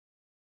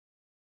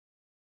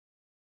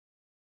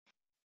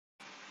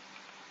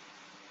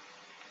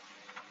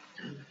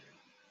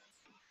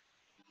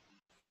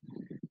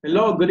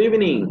Hello, good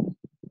evening.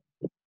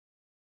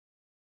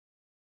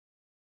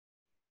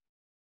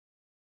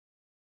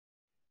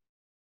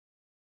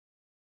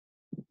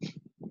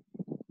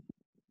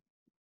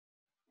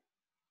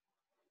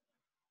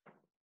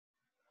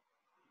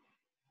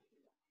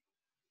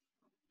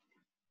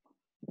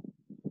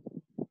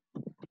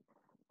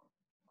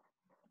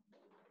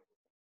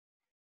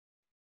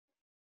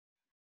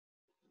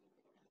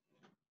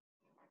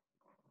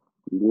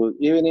 Good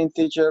evening,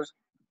 teachers.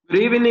 Good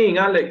evening,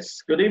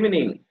 Alex. Good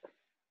evening.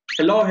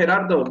 Hello,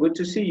 Gerardo. Good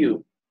to see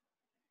you.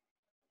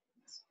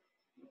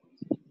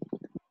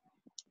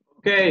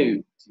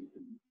 Okay.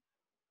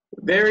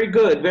 Very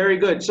good. Very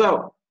good.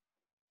 So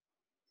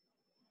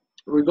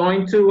we're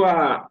going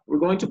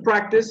to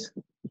practice.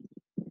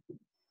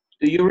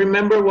 Do you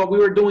remember what we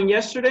were doing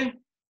yesterday?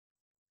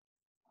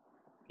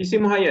 ¿Qué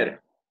hicimos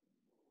ayer?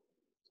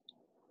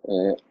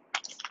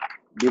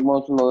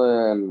 Vimos lo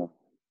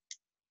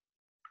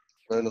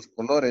de los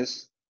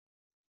colores.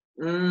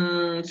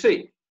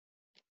 Sí.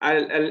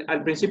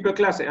 Al principio de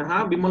clase.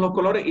 Ajá, vimos los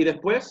colores y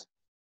después.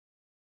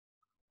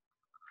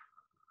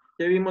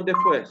 ¿Qué vimos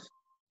después?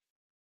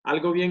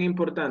 Algo bien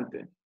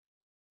importante.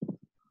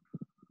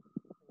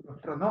 Los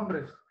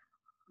pronombres.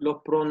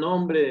 Los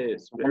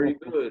pronombres. Very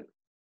good.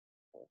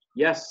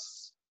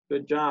 Yes.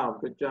 Good job.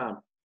 Good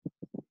job.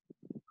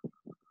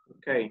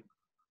 Okay.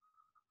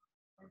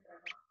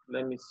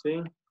 Let me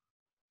see.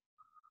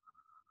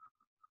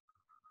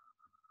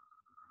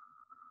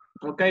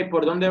 Okay,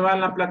 ¿por dónde va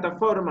la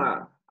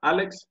plataforma,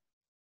 Alex?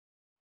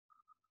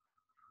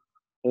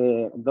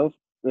 La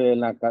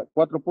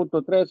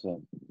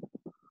 4.13.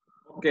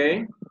 Ok.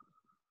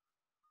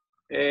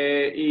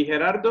 ¿Y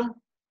Gerardo?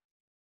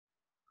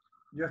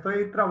 Yo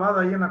estoy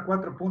trabado ahí en la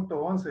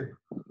 4.11.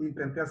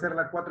 Intenté hacer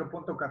la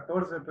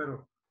 4.14,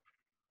 pero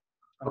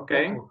Ok.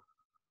 tampoco.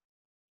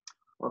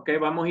 Ok,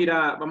 vamos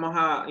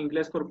a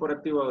Inglés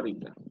Corporativo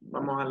ahorita.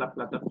 Vamos a la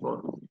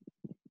plataforma.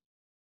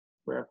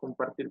 Voy a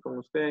compartir con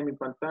ustedes mi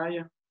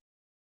pantalla.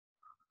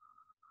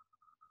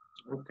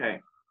 Ok.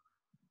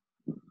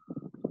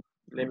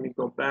 Let me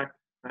go back.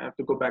 I have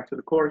to go back to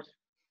the course.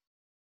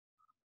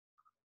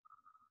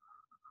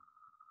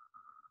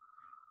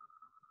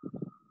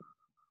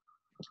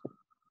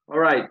 All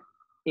right.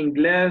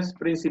 Inglés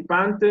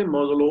principiante,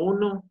 módulo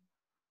 1.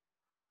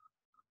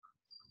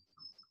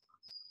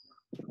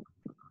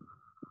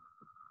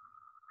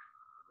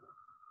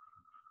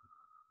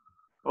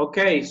 Ok,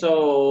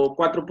 so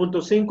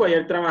 4.5,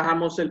 ayer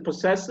trabajamos el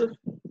possessive.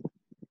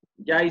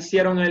 Ya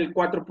hicieron el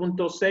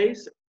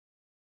 4.6,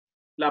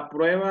 las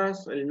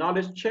pruebas, el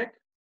knowledge check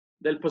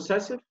del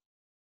possessive.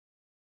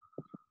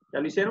 ¿Ya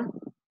lo hicieron?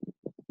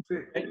 Sí.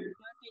 Okay.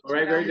 All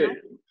right, very good.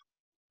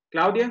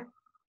 Claudia,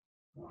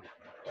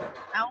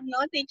 Aún no,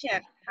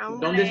 teacher. Aún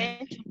no ¿Dónde- lo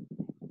he hecho.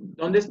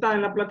 ¿dónde está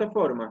en la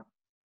plataforma?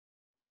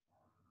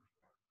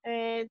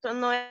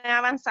 No he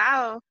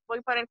avanzado.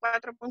 Voy por el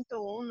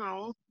 4.1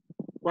 aún.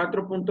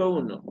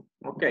 4.1,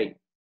 ok.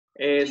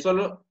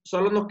 Solo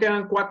nos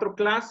quedan 4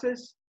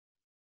 clases,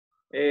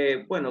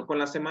 bueno, con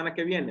la semana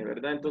que viene,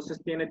 ¿verdad?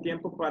 Entonces tiene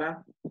tiempo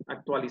para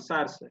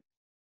actualizarse.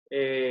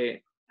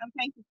 Okay.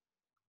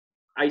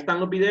 Ahí están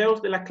los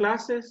videos de las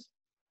clases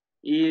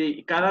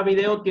y cada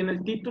video tiene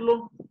el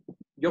título.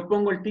 Yo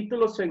pongo el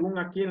título según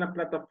aquí en la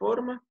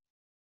plataforma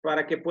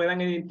para que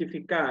puedan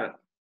identificar.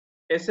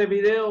 Ese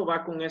video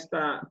va con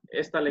esta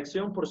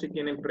lección por si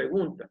tienen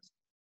preguntas.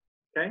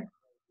 ¿Ok?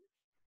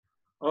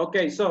 Ok,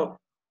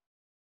 so,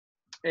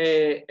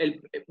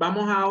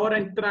 vamos ahora a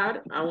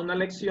entrar a una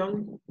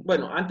lección.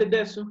 Bueno, antes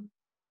de eso,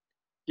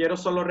 quiero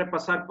solo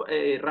repasar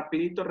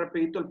rapidito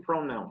el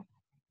pronoun.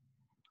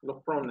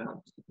 Los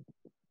pronouns.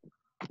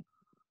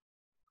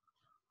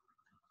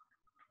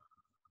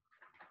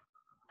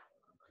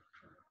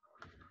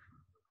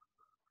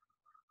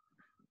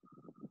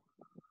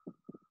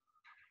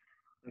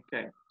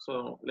 Okay,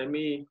 so let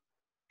me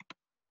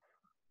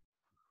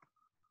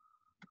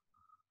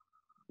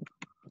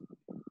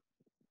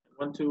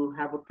want to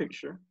have a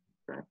picture.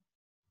 Okay.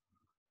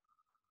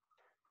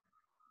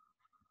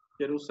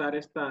 Quiero usar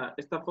esta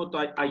foto.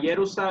 Ayer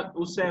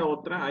usé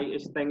otra, ahí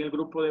está en el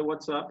grupo de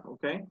WhatsApp,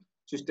 ¿ok?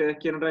 Si ustedes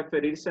quieren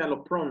referirse a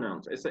los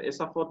pronouns,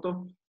 esa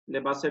foto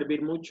les va a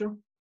servir mucho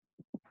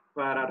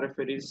para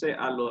referirse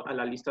a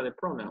la lista de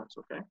pronouns,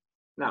 ¿ok?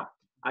 Now,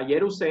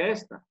 ayer usé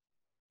esta.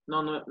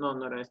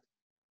 No era esta.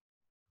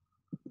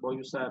 Voy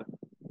a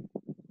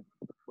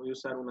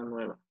usar una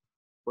nueva.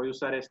 Voy a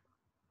usar esta.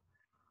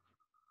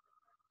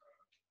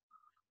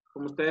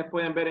 Como ustedes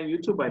pueden ver en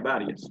YouTube, hay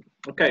varias.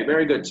 Okay,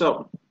 very good.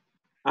 So,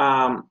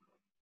 I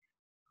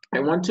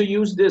want to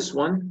use this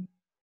one.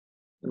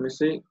 Let me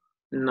see.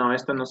 No,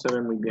 esta no se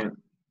ve muy bien.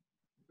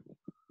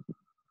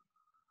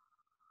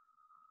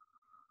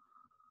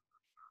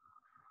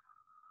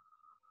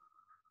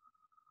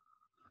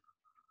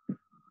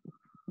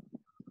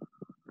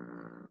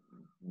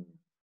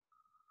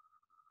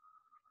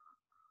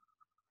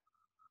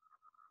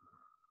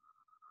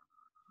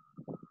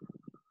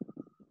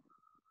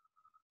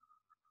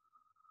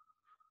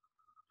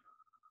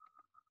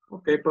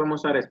 Ok, podemos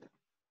usar esta.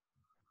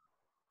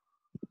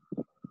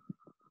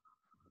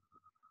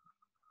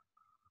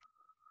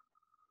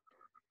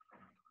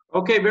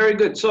 Okay, very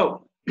good.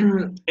 So,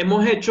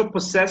 hemos hecho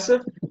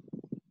possessive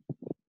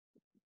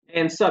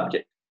and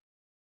subject.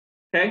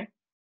 Okay.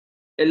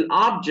 El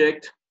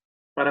object,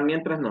 para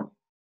mientras no.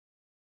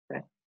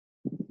 Okay.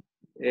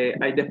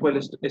 Ahí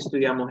después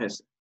estudiamos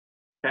ese.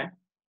 Okay.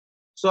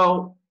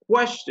 So,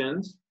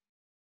 questions.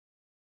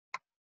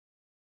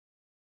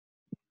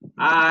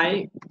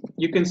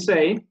 You can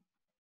say,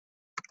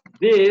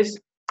 this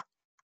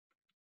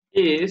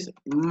is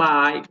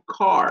my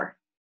car.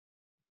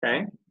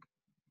 Okay.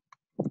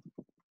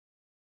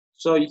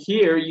 So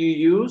here you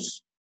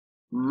use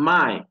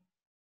my.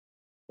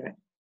 Okay.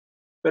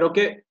 Pero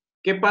 ¿qué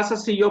pasa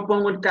si yo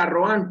pongo el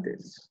carro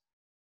antes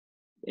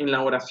en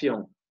la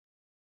oración?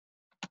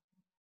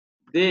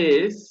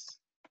 This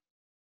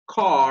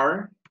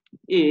car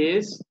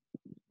is,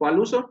 ¿cuál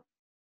uso?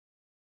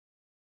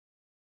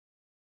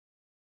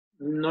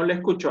 No le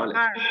escucho, Alex.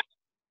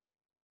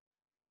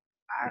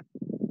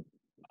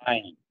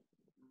 Mine.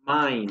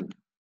 Mine.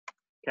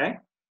 Okay.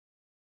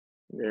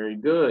 Very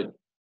good.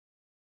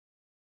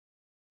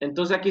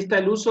 Entonces aquí está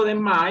el uso de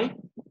my,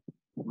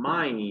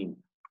 mine.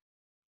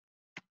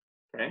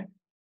 Okay.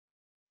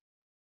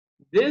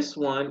 This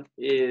one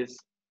is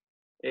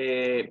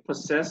a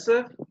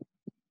possessive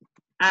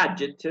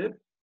adjective.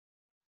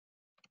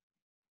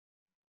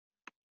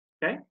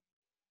 Okay.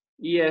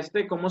 Y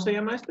este, ¿cómo se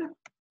llama este?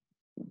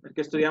 El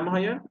que estudiamos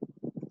ayer.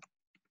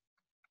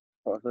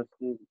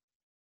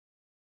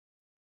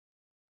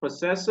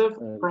 Possessive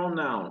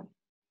pronoun.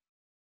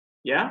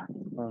 ¿Ya?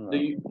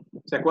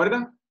 ¿Se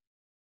acuerdan?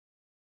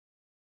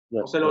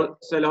 Yes, ¿O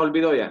se les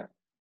olvidó ya?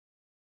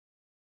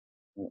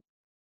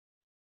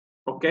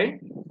 Ok.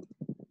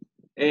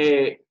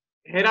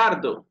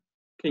 Gerardo,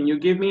 can you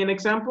give me an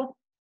example?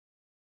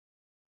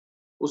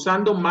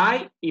 Usando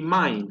my y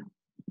mine.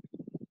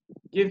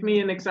 Give me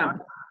an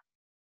example.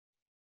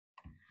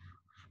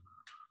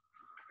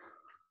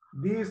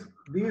 This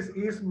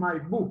is my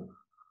book.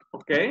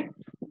 Okay.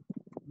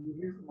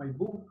 This is my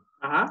book.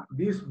 Uh-huh.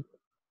 This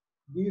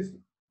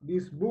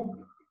book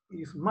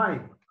is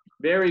mine.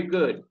 Very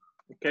good.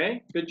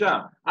 Okay, good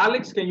job.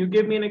 Alex, can you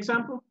give me an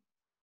example?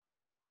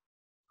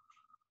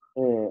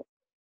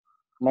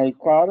 My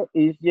car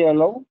is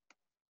yellow.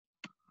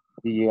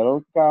 The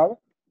yellow car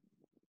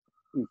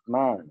is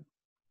mine.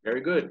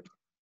 Very good.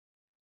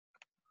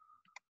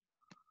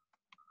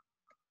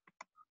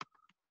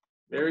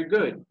 Very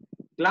good.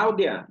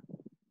 Claudia,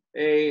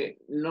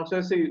 no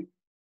sé si,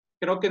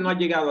 creo que no ha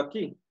llegado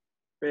aquí,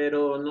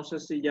 pero no sé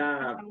si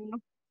ya,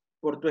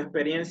 por tu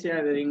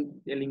experiencia del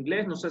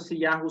inglés, no sé si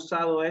ya has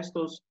usado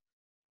estos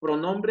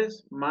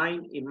pronombres,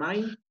 mine y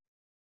mine.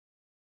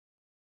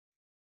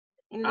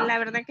 La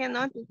verdad que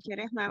no, teacher,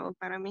 es nuevo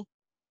para mí.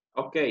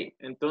 Ok,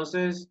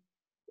 entonces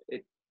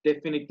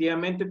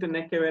definitivamente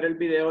tenés que ver el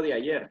video de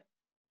ayer.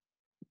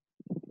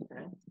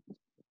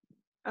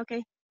 Ok.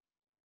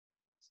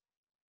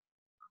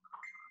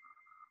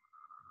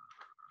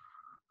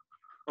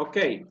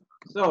 Okay,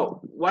 so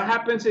what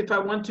happens if I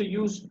want to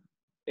use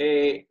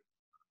a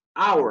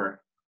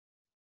hour?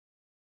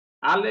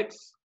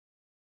 Alex,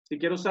 si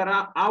quiero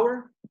usar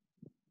hour.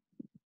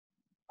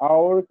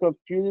 Our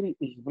computer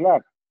is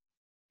black.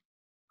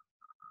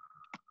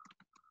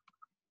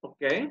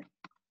 Okay.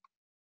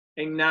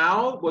 And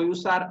now voy a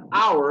usar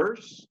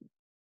hours.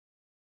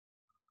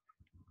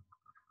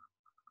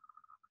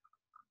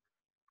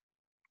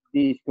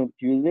 This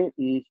computer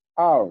is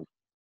ours.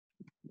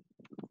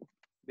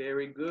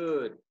 Very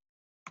good.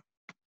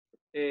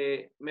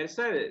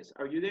 Mercedes,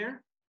 are you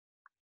there?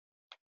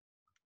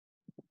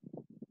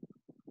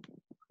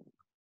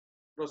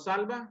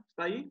 Rosalba,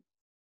 ¿está ahí?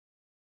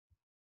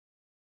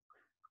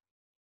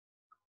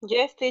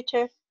 Yes,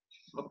 teacher.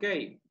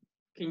 Okay.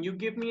 Can you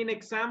give me an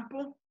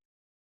example?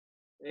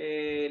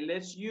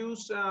 Let's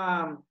use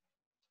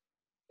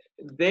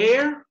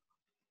there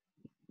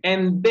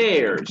and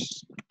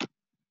theirs.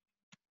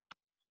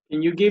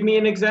 Can you give me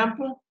an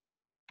example?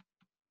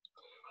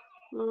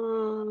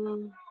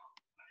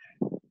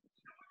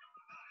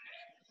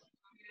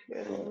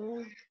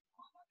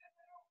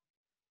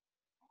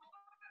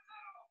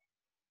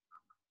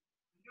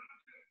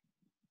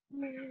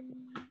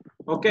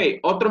 Ok,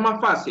 otro más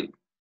fácil.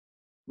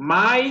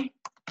 My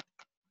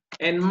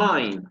and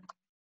mine.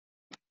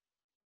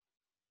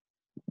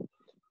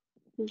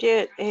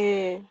 Yeah,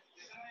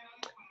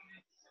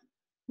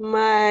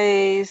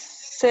 my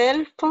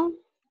cell phone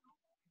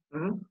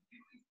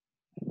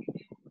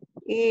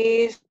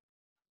is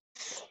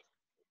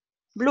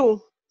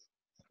blue.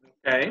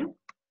 Okay.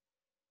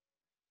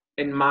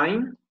 And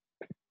mine?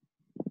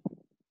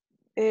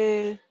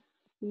 The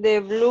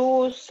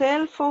blue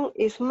cell phone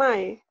is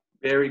mine.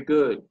 Very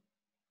good.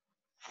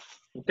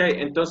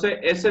 Okay, entonces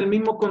es el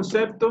mismo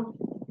concepto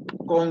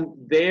con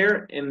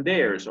their and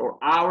theirs, or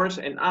ours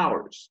and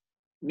ours.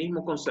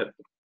 Mismo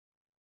concepto.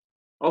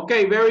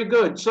 Okay, very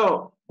good.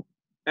 So,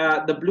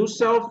 the blue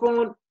cell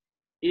phone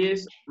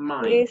is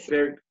mine.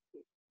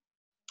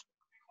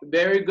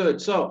 Very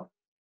good. So,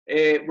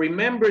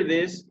 remember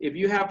this. If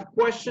you have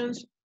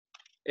questions,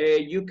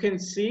 you can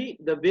see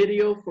the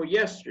video for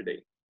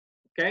yesterday.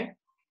 Okay?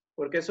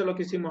 Porque eso es lo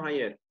que hicimos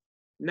ayer.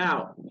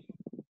 Now,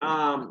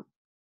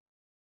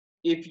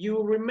 if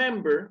you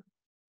remember,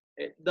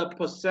 the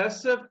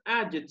possessive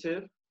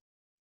adjective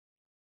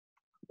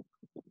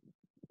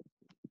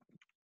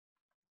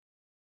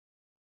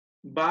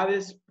va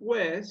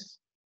después,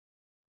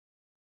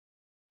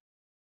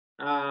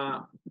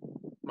 va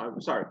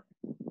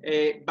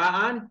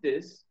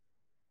antes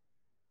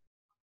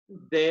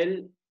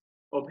del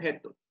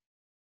objeto.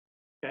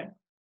 Okay.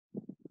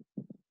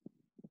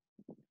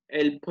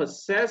 El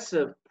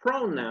possessive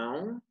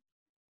pronoun,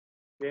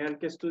 que es el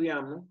que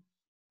estudiamos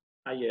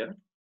ayer,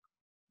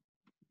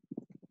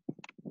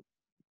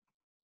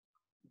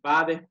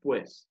 va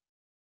después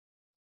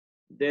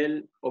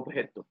del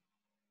objeto.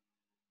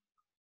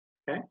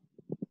 Okay.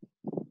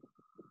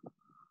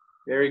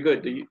 Very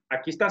good.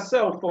 Aquí está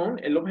cell phone,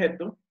 el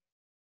objeto.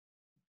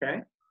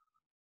 Okay.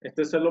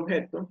 Este es el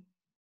objeto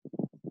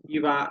y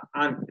va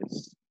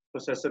antes.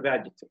 Possessive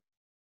adjective.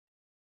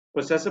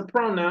 Possessive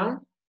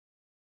pronoun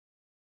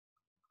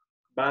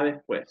va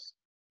después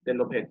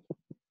del objeto.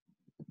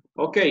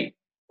 Ok.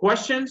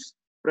 Questions?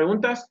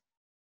 ¿Preguntas?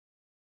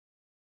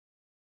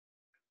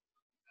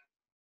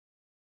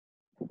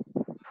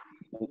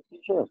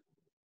 Teacher,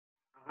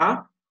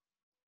 Ajá.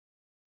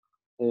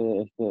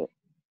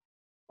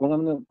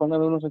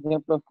 Póngame unos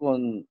ejemplos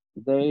con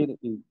their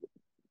y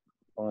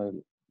con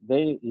el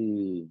they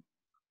y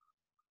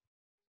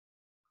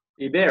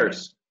Y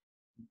theirs.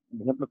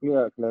 el ejemplo que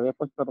le había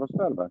puesto a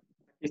Rosalba.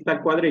 Aquí está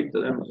el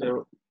cuadrito.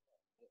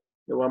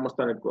 Le voy a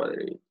mostrar el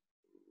cuadrito.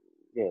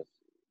 Yes,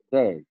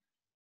 they.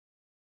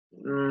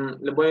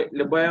 Les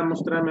voy a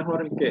mostrar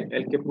mejor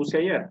el que puse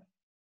ayer.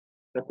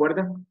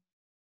 ¿Recuerdan?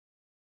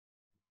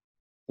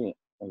 Sí,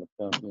 lo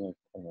tengo aquí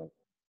en el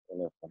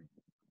teléfono.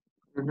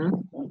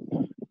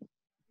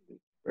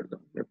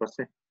 Perdón, me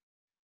pasé.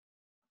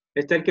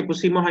 Este es el que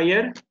pusimos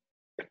ayer.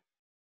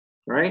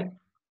 Right?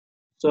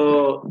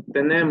 So,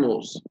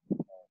 tenemos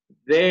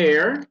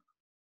their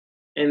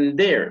and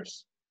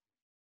theirs.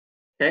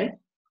 Okay?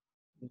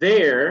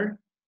 Their,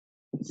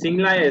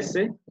 sin la S,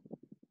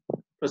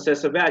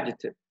 possessive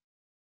adjective.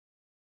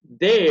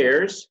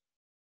 Theirs,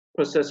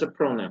 possessive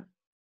pronoun.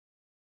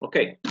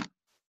 Okay,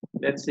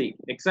 let's see.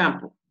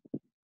 Example.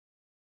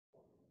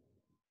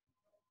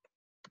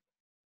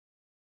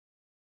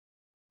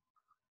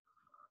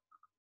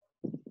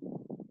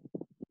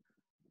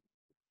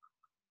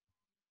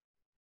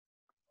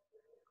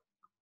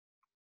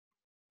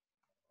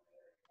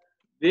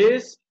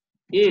 This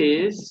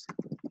is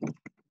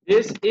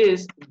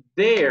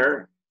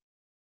their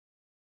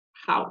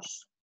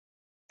house.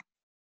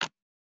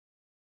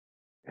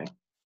 Okay.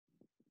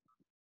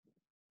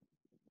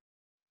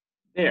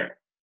 There.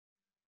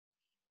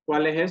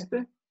 ¿Cuál es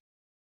este?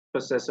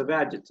 Possessive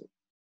adjective.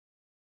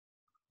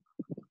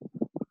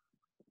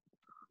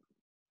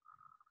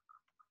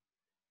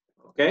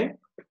 Okay.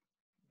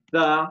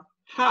 The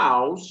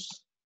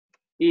house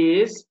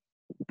is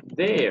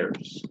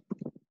theirs.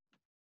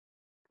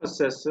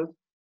 Possessive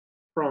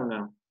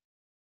pronoun.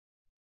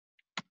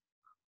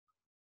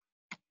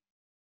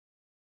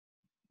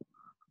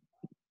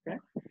 Okay.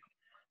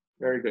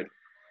 Very good.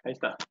 Ahí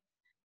está.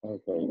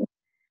 Okay.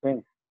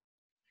 Thanks.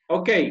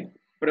 Okay.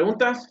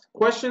 ¿Preguntas?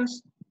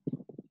 Questions?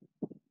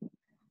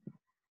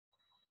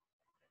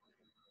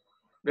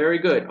 Very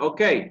good.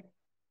 Okay.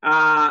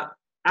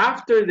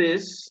 After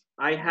this,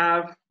 I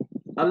have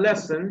a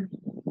lesson.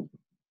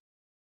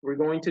 We're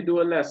going to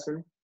do a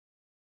lesson.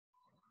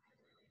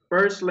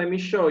 First, let me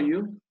show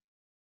you.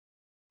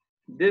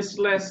 This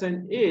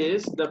lesson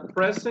is the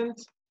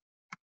present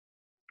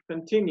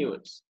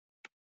continuous.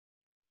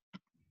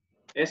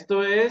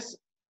 Esto es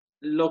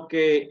lo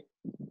que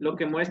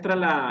muestra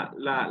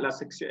la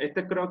sección.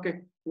 Este creo que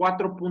es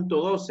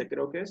 4.12,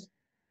 creo que es.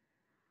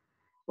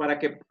 Para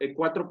que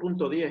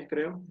 4.10,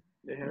 creo.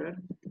 Déjeme ver.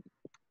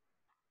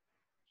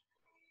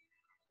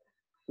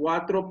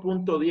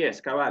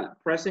 4.10, cabal.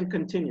 Present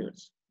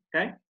continuous.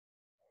 ¿Ok?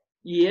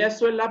 Y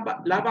eso es la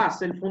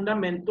base, el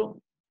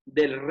fundamento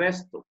del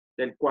resto.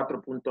 Del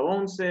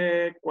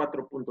 4.11,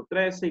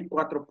 4.13 y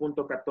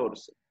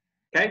 4.14.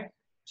 ¿Ok?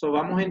 So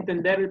vamos a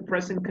entender el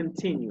present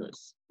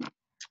continuous.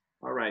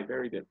 All right,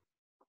 very good.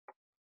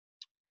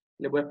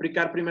 Les voy a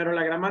explicar primero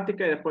la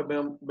gramática y después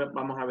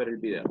vamos a ver el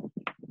video.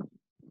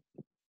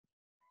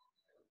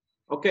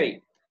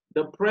 Okay,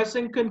 the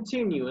present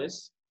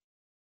continuous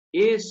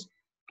is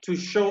to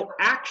show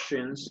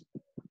actions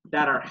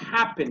that are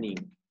happening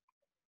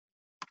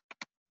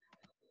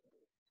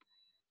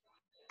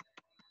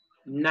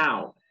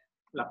now.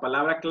 La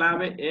palabra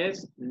clave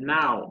es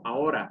now,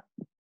 ahora.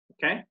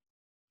 Okay?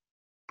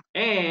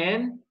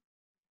 And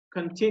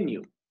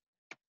continue.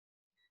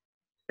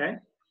 Okay?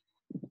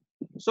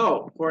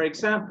 So, for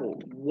example,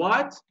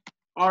 what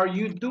are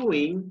you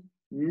doing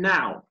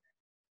now?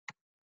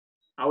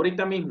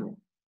 Ahorita mismo.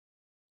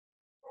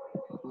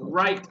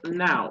 Right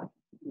now.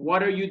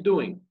 What are you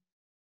doing?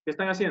 ¿Qué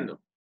están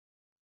haciendo?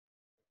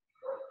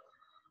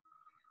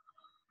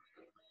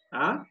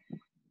 ¿Ah?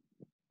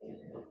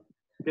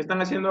 ¿Qué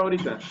están haciendo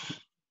ahorita?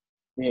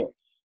 Yes.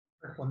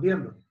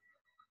 Respondiendo.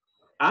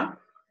 ¿Ah?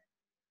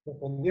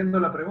 Respondiendo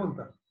la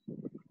pregunta.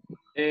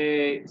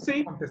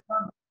 Sí,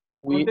 Contestando.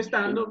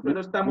 contestando,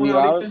 pero estamos we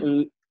are, ahorita.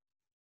 We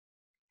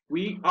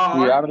we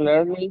are. are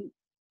learning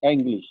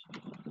English.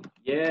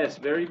 Yes,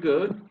 very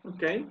good.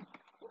 Okay.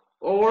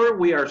 Or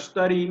we are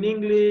studying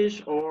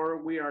English, or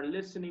we are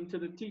listening to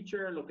the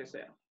teacher, lo que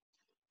sea.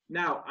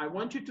 Now, I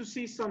want you to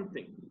see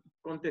something.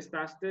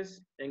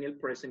 Contestaste en el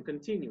present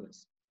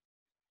continuous.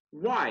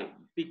 Why?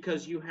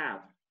 Because you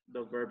have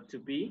the verb to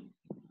be,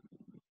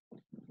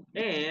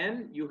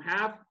 and you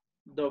have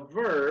the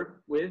verb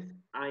with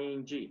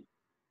ing.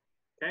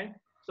 Okay?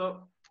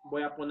 So,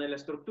 voy a poner la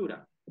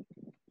estructura.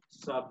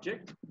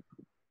 Subject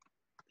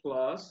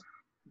plus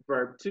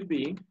verb to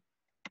be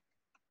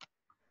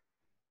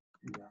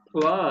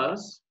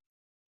plus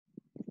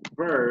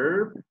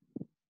verb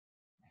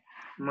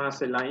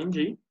más el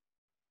ing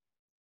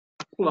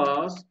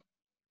plus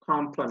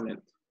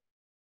complement.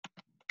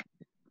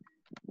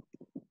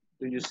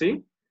 Do you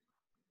see?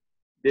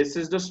 This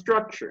is the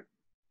structure.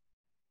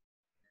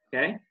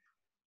 Okay?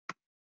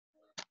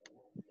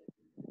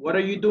 What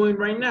are you doing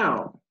right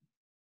now?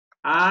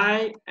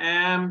 I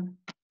am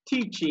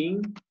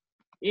teaching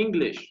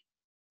English.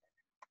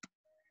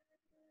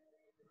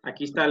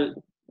 Aquí está el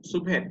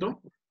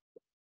sujeto.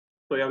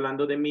 Estoy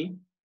hablando de mí.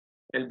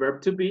 El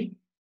verb to be.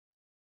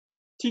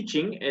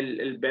 Teaching,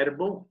 el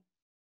verbo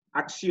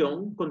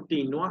acción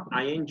continua,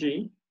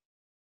 ing.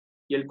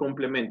 Y el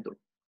complemento,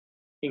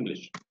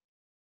 English.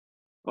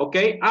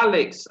 Okay,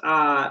 Alex,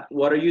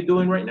 what are you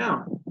doing right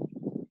now?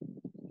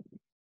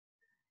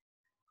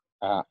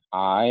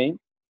 I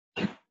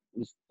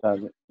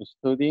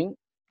studying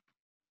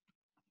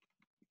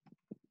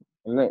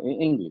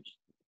English.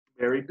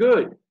 Very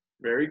good,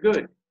 very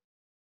good.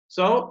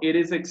 So it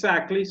is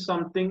exactly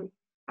something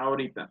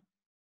ahorita.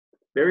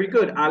 Very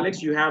good,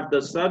 Alex, you have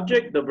the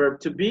subject, the verb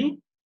to be,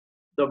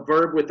 the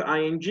verb with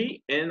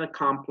ing, and a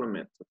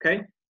complement,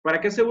 okay? ¿Para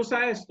qué se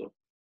usa esto?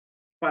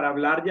 Para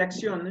hablar de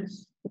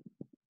acciones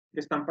que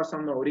están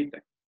pasando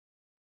ahorita.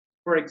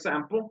 For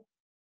example,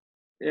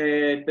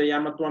 te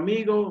llama tu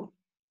amigo,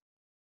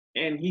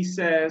 and he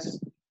says,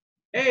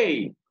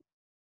 hey,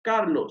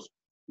 Carlos,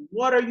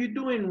 what are you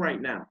doing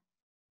right now?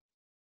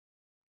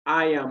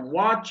 I am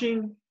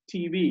watching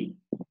TV.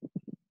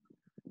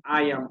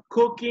 I am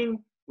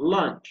cooking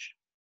lunch.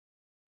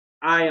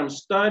 I am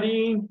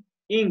studying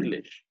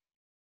English.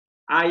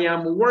 I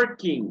am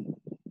working.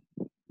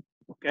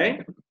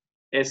 Okay?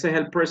 Ese es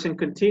el present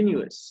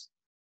continuous.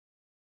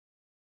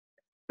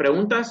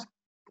 ¿Preguntas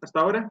hasta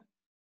ahora?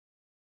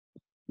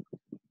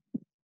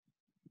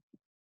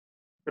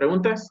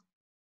 ¿Preguntas?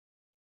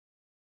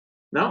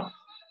 No?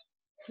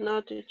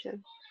 No, teacher.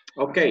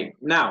 Okay,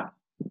 now,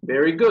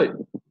 very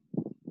good.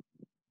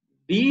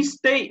 These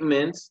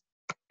statements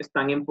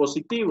están en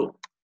positivo.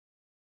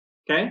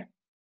 Okay?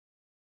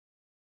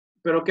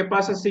 Pero ¿qué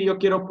pasa si yo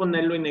quiero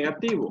ponerlo en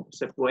negativo?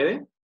 ¿Se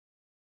puede?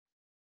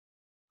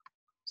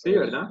 Sí,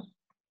 ¿verdad?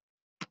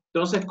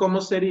 Entonces, ¿cómo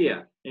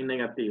sería en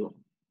negativo?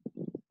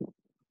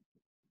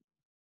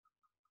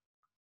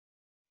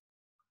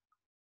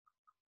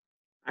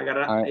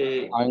 Agarra,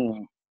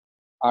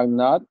 I'm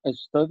not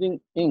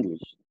studying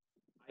English.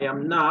 I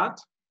am not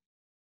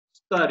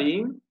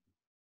studying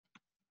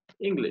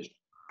English.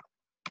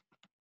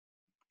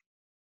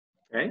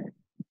 Okay.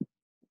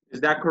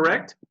 Is that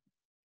correct?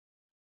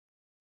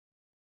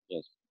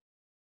 Yes.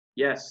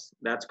 Yes,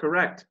 that's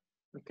correct.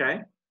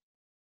 Okay.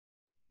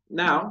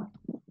 Now,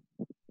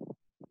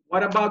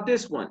 what about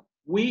this one?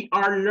 We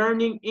are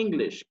learning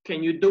English.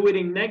 Can you do it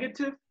in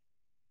negative?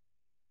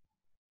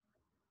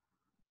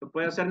 ¿Se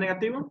puede hacer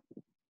negativo?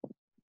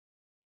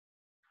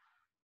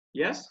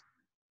 Yes?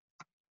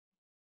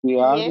 We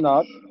are Yes.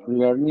 not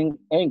learning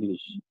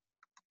English.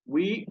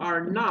 We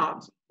are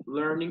not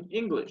learning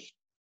English.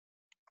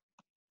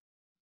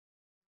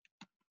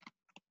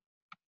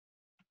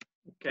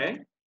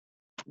 Okay,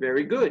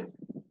 very good.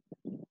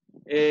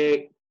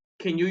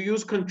 Can you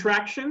use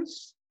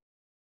contractions?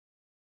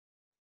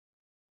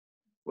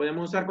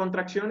 ¿Podemos usar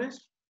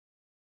contracciones?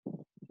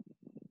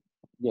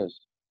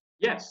 Yes.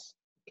 Yes,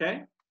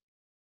 okay.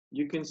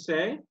 You can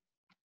say,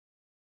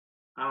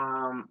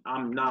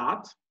 I'm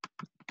not,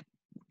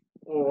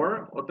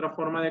 or otra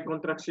forma de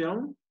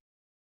contracción,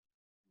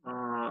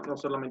 no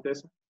solamente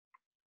esa.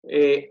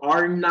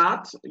 Are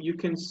not, you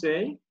can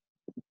say,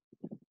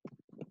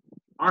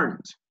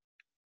 aren't.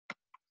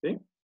 ¿Sí?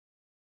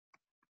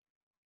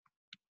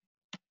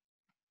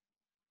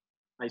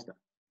 Ahí está.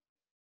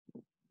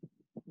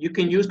 You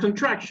can use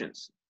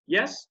contractions.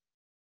 Yes?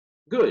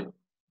 Good.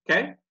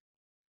 Okay.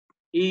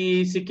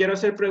 Y si quiero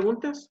hacer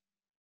preguntas,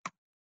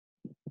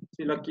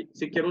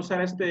 si quiero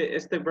usar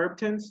este verb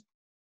tense,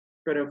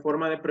 pero en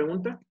forma de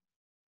pregunta,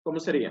 ¿cómo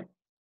sería?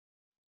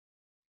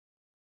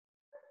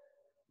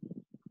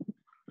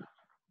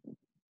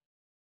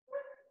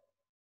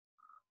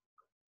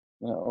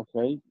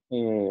 Okay.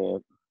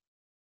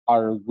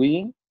 Are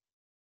we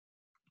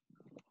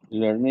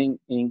learning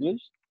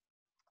English?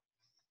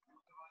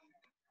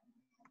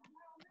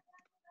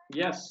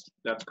 Yes,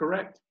 that's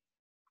correct.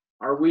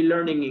 Are we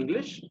learning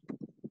English?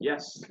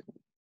 Yes,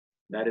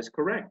 that is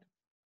correct.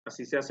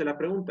 Así se hace la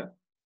pregunta.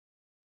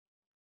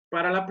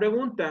 Para la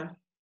pregunta,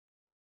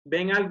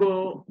 ¿ven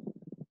algo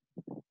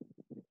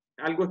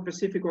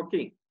específico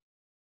aquí?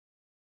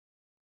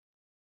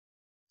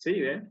 Sí,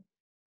 ¿ven?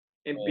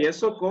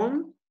 Empiezo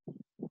con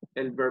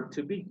el verb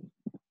to be.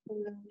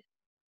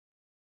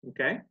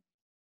 Okay.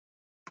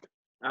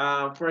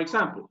 For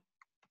example,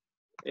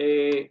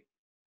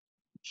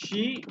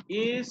 she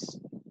is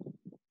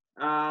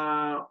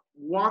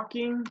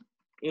walking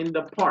in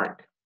the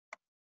park.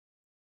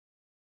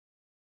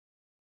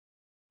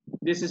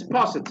 This is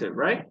positive,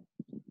 right?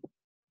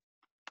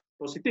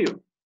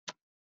 Positivo.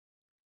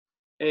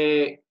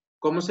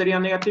 ¿Cómo sería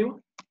negativo?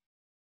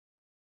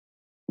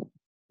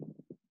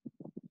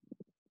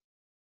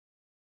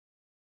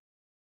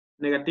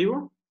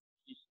 Negativo.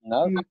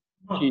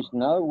 She's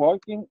not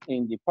walking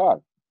in the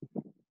park.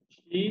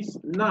 She's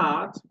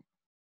not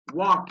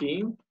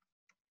walking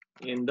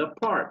in the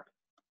park.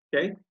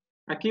 Okay.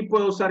 Aquí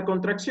puedo usar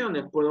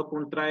contracciones. Puedo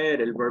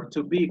contraer el verb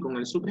to be con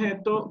el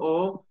sujeto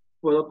o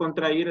puedo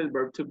contraer el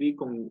verb to be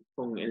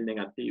con el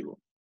negativo.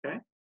 Okay.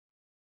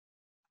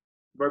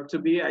 Verb to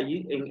be,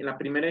 allí en el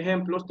primer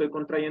ejemplo estoy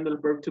contrayendo el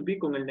verb to be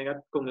con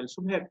el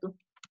sujeto,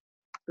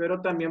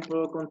 pero también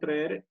puedo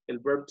contraer el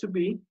verb to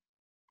be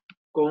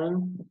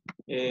con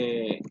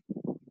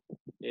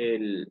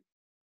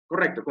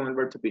con el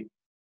verb to be.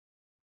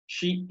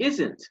 She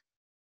isn't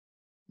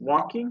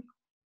walking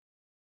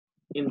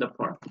in the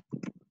park.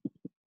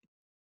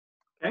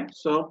 Okay,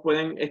 so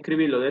pueden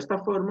escribirlo de esta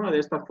forma,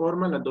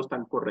 las dos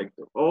están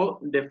correctos, o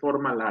de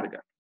forma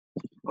larga.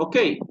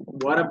 Okay,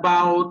 what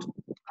about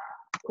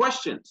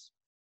questions?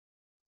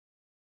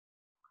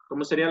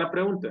 ¿Cómo sería la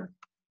pregunta?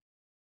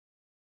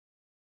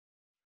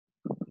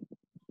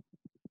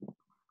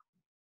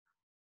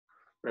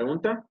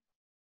 ¿Pregunta?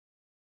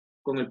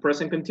 ¿Con el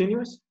present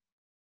continuous?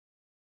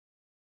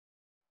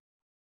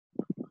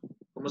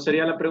 ¿Cómo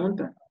sería la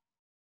pregunta?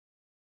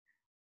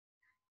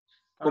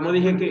 ¿Cómo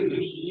dije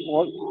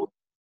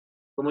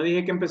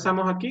que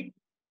empezamos aquí?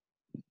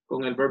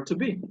 Con el verb to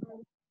be.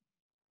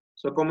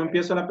 So, ¿cómo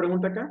empieza la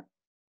pregunta acá?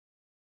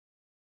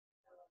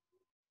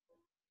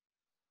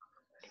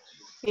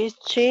 Is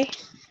she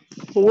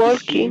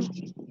walking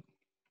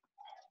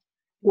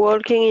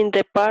in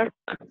the park?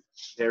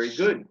 Very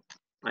good.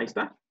 Ahí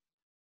está.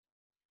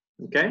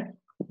 Ok.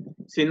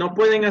 Si no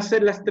pueden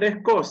hacer las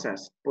tres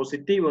cosas,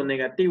 positivo,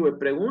 negativo y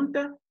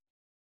pregunta,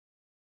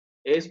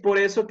 es por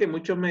eso que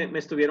muchos me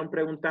estuvieron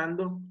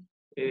preguntando,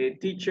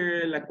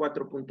 teacher, la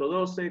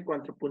 4.12,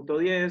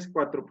 4.10,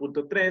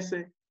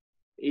 4.13,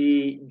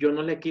 y yo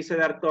no le quise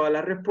dar todas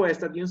las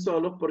respuestas de un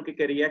solo porque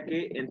quería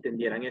que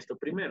entendieran esto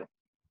primero.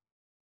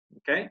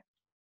 ¿Ok?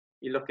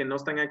 Y los que no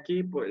están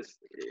aquí, pues,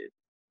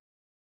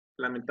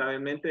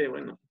 lamentablemente,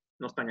 bueno,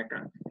 no están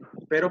acá.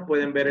 Pero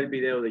pueden ver el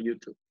video de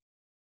YouTube.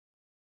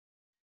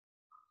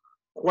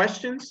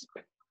 Questions?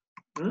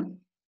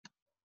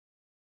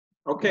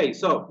 Ok,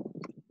 so,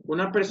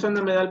 una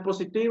persona me da el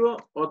positivo,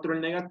 otro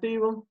el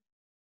negativo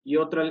y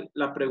otra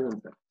la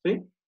pregunta,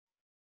 ¿sí?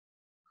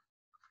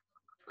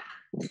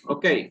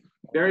 Ok,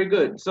 very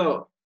good.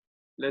 So,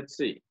 let's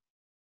see.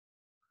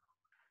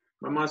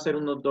 Vamos a hacer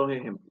unos dos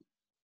ejemplos.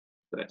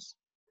 3.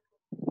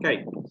 Ok.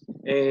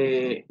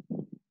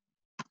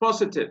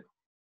 Positive.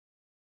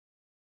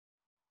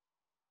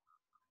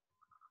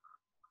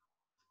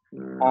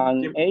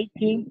 I'm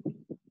eating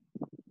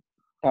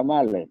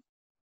tamales.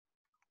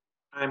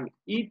 I'm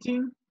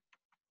eating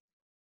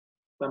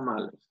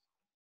tamales.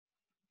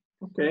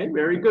 Okay,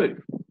 very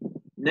good.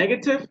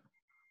 Negative.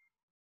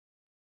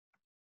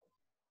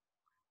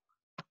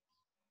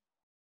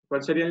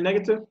 ¿Cuál sería el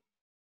negative?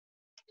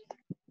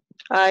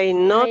 I I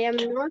not am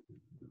not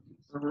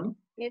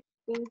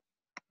eating.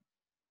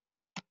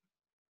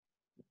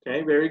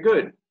 Okay, very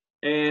good.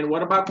 And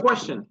what about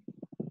question?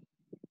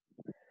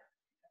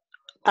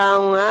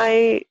 am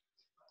I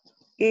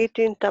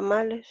eating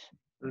tamales?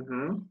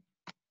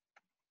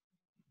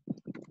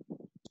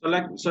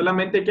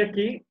 Solamente que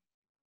aquí,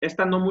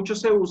 esta no mucho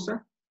se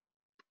usa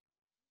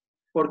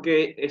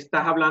porque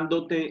estás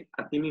hablándote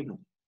a ti mismo.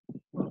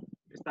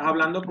 Estás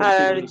hablando contigo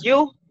Are mismo.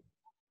 you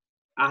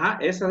Ajá,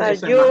 esa are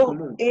es más you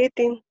común.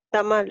 eating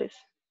tamales?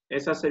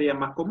 Esa sería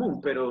más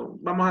común, pero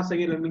vamos a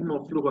seguir el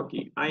mismo flujo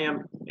aquí.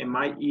 Am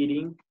I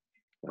eating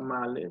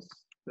tamales?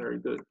 Very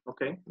good.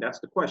 Okay, that's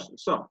the question.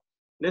 So,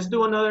 let's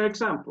do another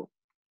example.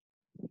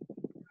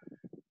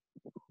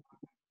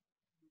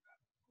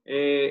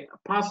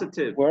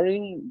 Positive.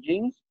 Wearing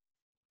jeans.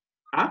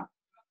 Ah,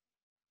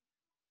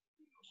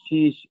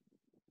 She's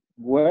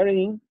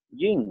wearing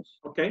jeans.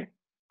 okay.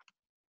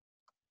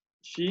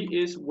 She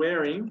is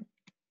wearing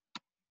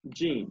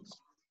jeans.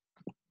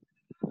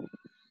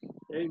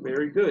 Okay,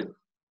 very good.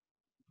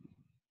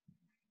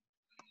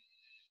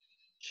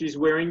 She's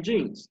wearing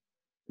jeans.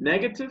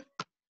 Negative.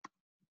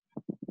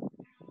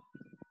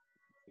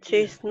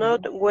 She's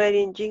not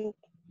wearing jeans.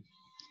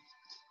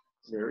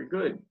 Very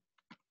good.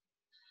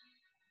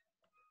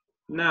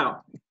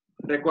 Now,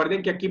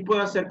 recuerden que aquí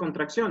puedo hacer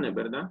contracciones,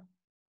 ¿verdad?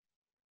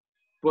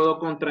 Puedo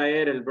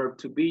contraer el verb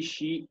to be,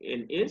 she,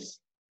 and is.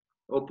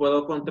 o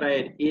puedo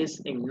contraer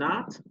is en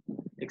not,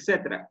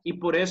 etc. Y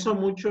por eso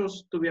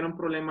muchos tuvieron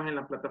problemas en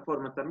la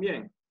plataforma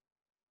también,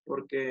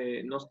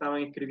 porque no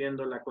estaban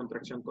escribiendo la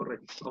contracción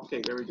correcta. Ok,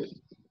 very good.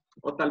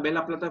 O tal vez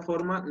la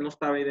plataforma no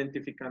estaba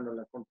identificando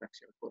la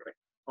contracción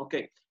correcta. Ok,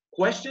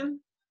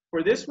 question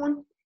for this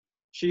one.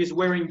 She's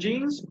wearing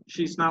jeans.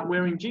 She's not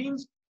wearing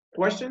jeans.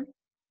 Question.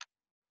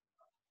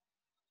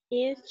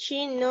 Is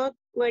she not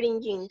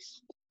wearing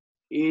jeans?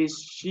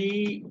 Is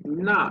she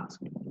not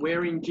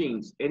wearing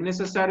jeans? ¿Es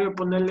necesario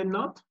ponerle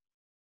not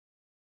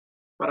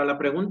para la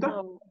pregunta?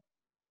 No.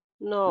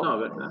 No. No,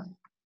 ¿verdad?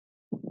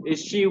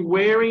 Is she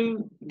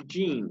wearing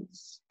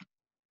jeans?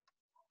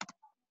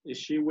 Is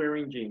she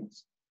wearing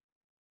jeans?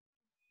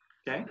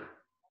 Okay.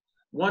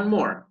 One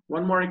more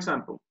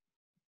example.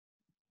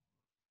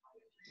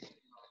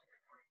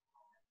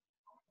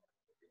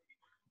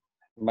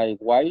 My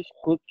wife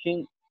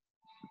cooking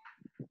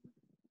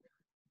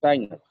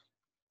dinner.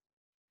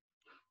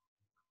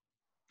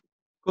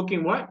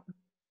 Cooking what?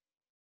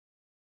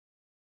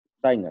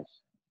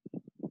 Dinners.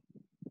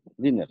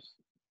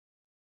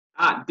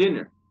 Ah,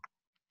 dinner.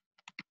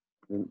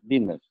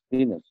 Dinners.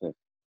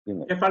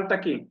 ¿Qué falta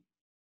aquí?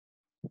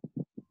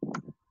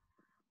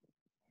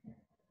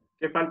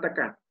 ¿Qué falta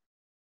acá?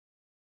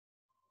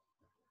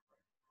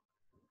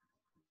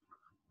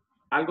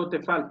 Algo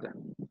te falta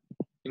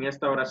en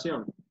esta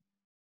oración.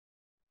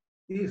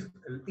 Is,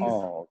 el is.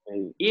 Oh,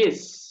 okay.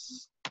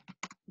 Is.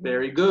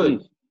 Very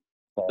good. Is.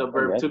 The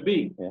verb to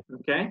be. Yeah.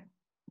 Okay.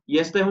 Y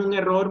este es un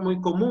error muy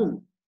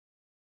común,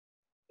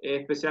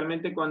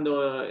 especialmente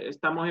cuando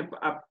estamos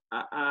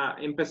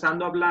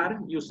empezando a hablar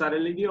y usar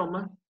el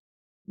idioma,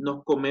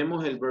 nos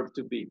comemos el verb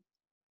to be.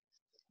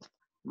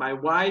 My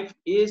wife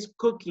is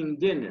cooking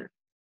dinner.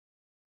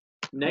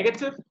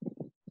 Negative.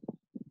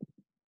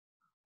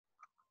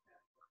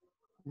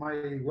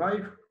 My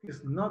wife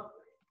is not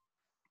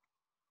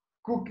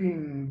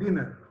cooking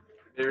dinner.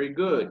 Very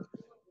good.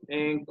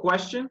 And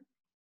question?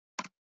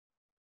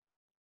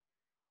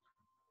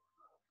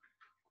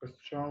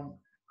 Question.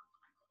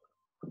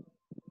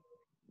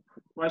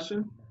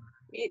 Question?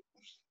 It-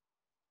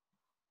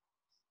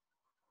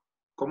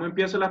 ¿Cómo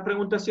empiezo las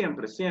preguntas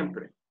siempre?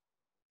 Siempre.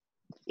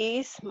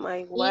 Is my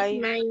Is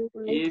wife my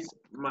wife Is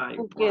my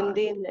cooking wife.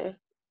 dinner?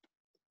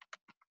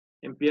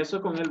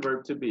 Empiezo con el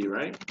verb to be,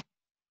 right?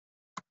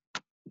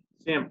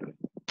 Siempre.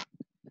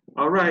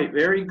 All right,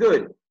 very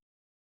good.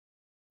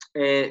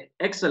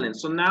 Excellent.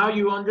 So now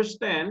you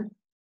understand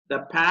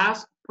the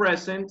past,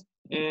 present,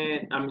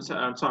 and I'm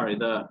sorry,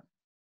 the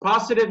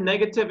positive,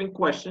 negative, and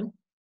question.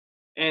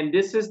 And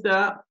this is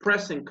the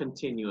present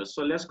continuous.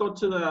 So let's go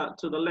to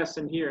the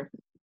lesson here.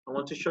 I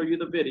want to show you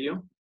the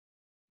video.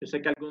 Yo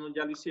sé que algunos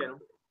ya lo hicieron,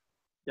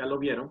 ya lo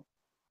vieron.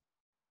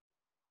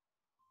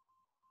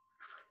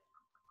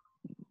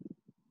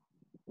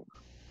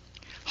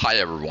 Hi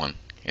everyone.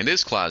 In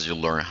this class you'll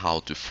learn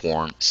how to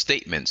form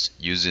statements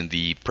using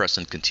the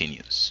present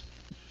continuous.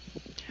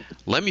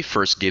 Let me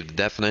first give the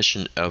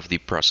definition of the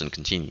present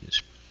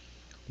continuous.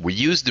 We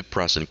use the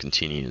present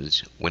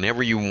continuous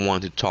whenever you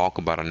want to talk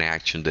about an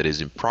action that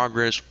is in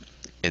progress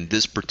in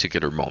this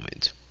particular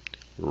moment,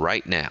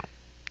 right now.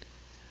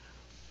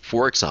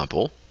 For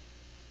example,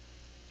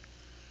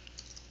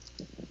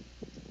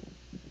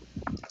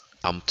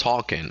 I'm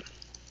talking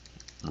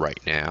right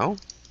now.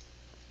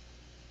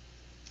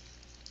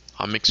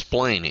 I'm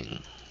explaining.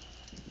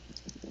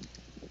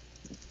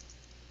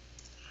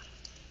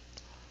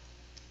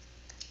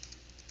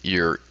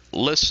 You're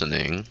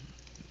listening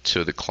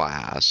to the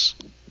class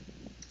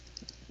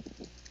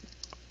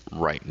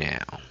right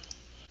now.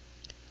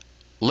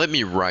 Let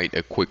me write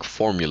a quick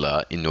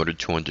formula in order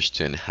to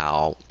understand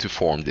how to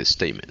form these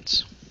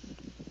statements.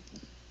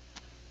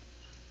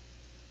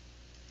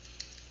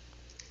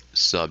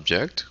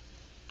 Subject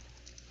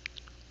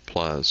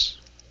plus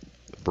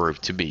verb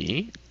to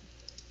be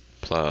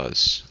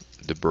plus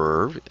the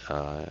verb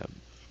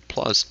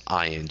plus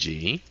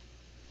ing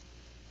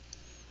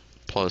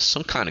plus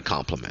some kind of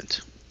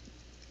complement.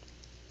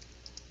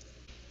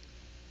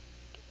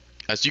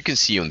 As you can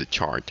see on the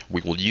chart,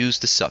 we will use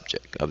the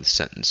subject of the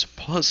sentence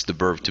plus the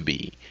verb to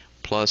be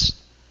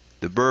plus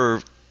the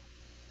verb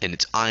in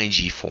its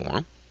ing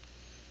form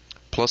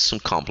plus some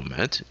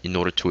complement in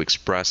order to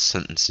express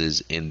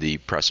sentences in the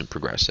present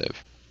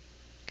progressive.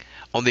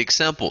 On the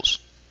examples,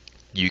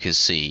 you can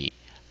see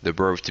the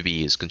verb to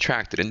be is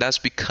contracted, and that's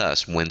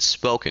because when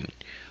spoken,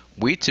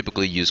 we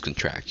typically use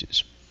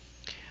contractions.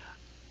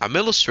 I'm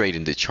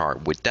illustrating the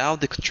chart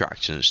without the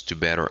contractions to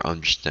better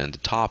understand the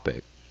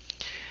topic.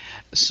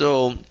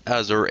 So,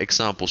 as our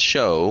examples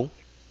show,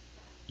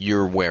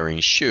 you're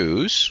wearing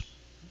shoes.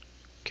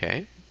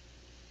 Okay.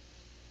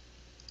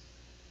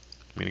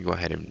 I'm going to go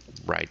ahead and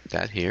write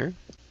that here.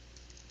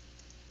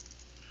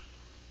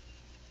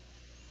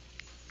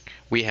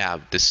 We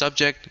have the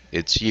subject,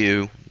 it's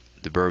you,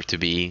 the verb to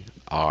be,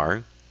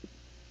 are,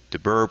 the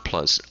verb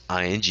plus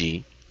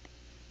ing,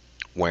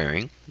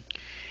 wearing,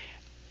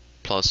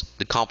 plus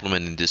the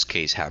complement in this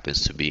case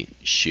happens to be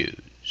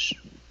shoes.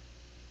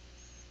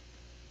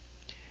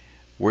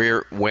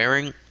 We're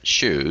wearing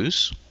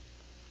shoes.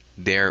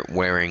 They're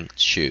wearing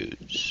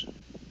shoes.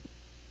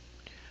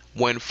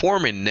 When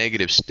forming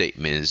negative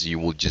statements, you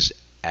will just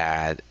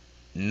add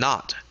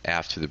not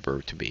after the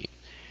verb to be.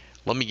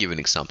 Let me give an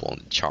example on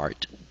the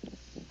chart.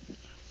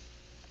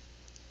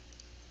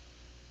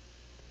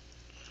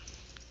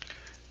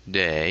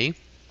 They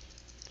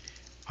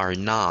are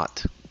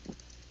not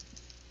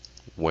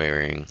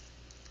wearing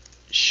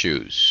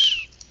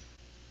shoes.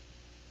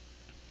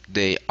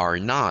 They are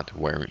not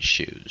wearing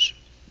shoes.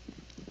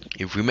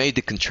 If we made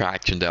the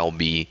contraction, that'll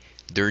be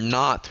they're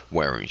not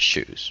wearing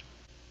shoes.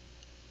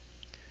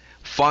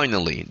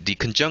 Finally, the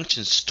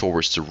conjunctions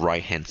towards the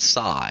right-hand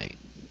side,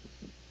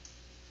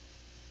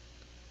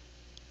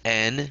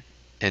 and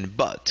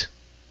but,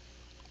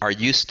 are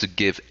used to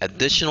give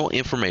additional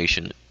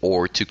information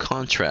or to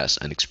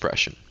contrast an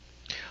expression.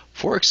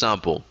 For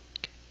example,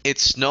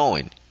 it's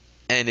snowing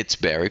and it's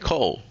very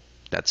cold.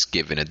 That's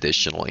giving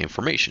additional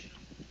information.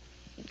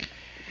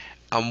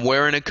 I'm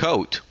wearing a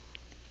coat,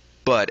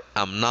 but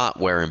I'm not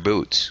wearing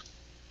boots.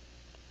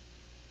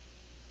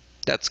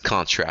 That's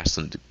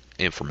contrasting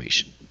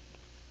information.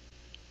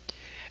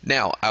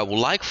 Now, I would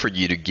like for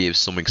you to give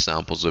some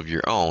examples of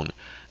your own.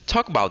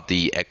 Talk about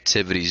the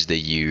activities that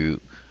you,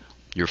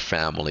 your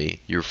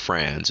family, your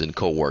friends, and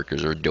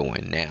coworkers are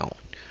doing now.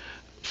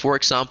 For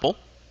example,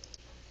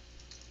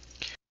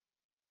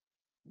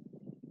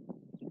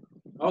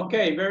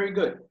 Okay, very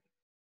good.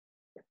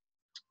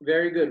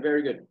 Very good,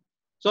 very good.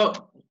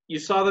 So you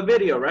saw the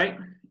video, right?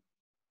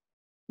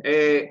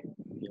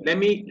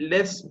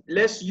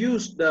 Let's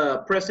use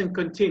the present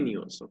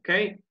continuous,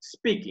 okay?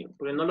 Speaking,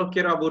 porque no los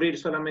quiero aburrir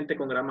solamente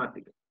con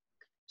gramática.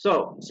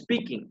 So,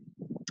 speaking.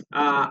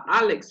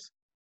 Alex,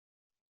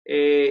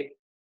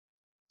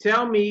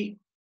 tell me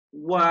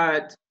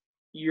what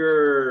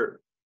your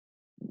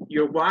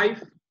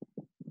wife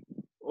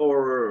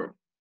or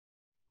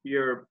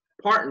your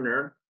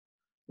partner,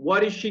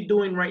 what is she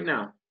doing right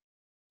now?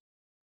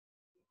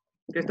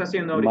 ¿Qué está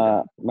haciendo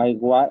ahorita? My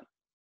wife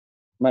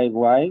my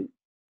wife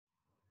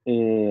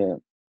is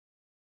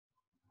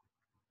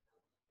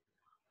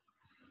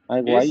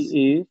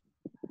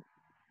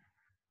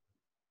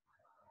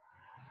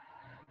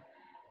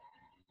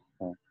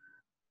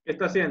 ¿Qué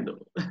está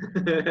haciendo?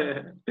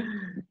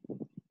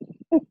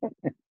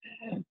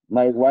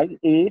 my wife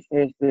is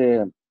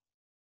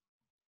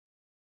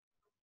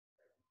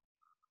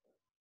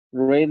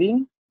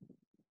reading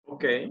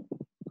Okay,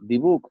 the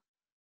book.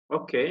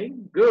 okay,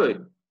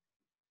 good.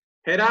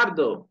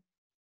 Gerardo,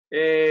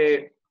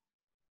 ¿quién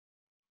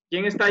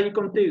está ahí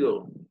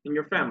contigo in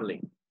your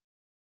family?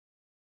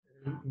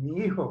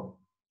 Mi hijo,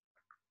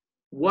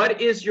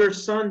 What is your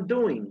son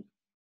doing?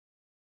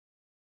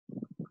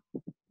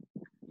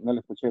 No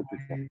le escuché.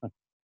 Pues.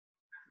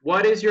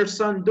 What is your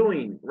son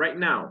doing right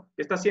now?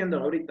 ¿Qué está haciendo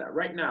ahorita?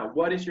 Right now.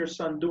 What is your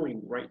son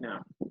doing right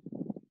now?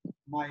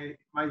 my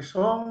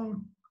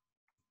son,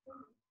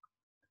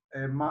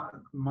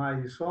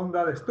 my son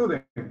that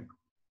student,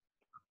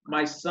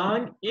 My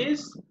son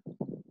is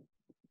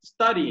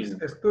studying.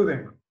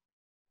 student,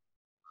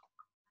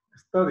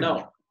 studying,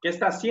 No, ¿qué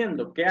está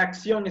haciendo? ¿Qué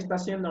acción está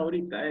haciendo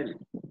ahorita él?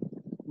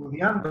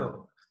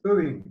 estudiando,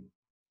 studying.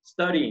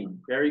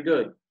 Studying. Very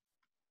good.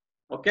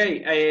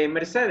 Okay,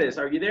 Mercedes,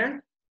 are you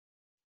there?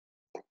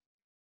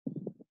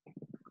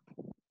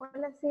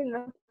 Hola, sí,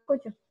 lo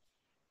escucho.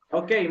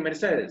 Okay,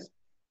 Mercedes.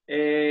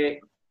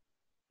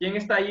 ¿Quién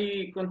está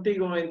ahí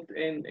contigo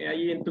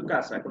ahí en tu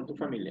casa, con tu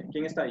familia?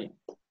 ¿Quién está ahí?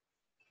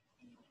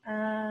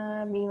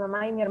 Mi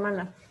mamá y mi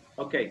hermana.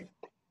 Okay.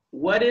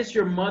 What is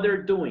your mother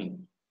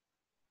doing?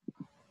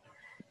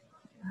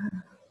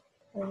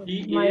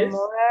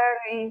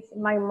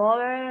 My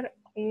mother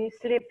is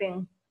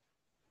sleeping.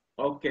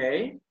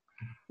 Okay.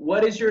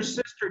 What is your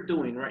sister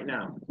doing right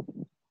now?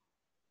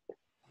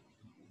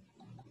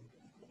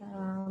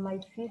 My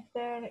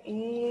sister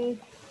is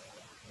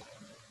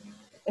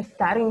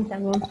studying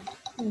también.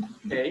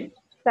 Okay.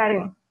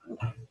 Studying.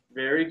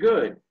 Very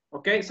good.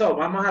 Okay, so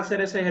vamos a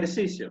hacer ese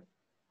ejercicio.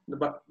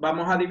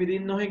 Vamos a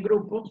dividirnos en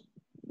grupos.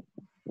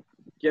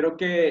 Quiero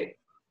que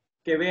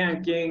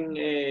vean quién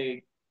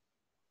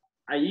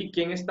allí,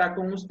 quién está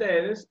con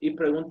ustedes y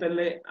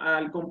pregúntenle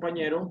al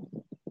compañero,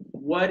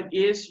 what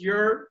is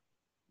your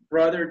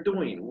brother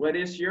doing? What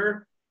is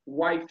your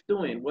wife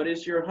doing? What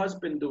is your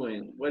husband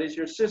doing? What is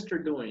your sister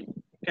doing?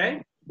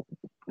 Okay?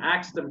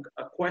 Ask them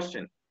a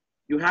question.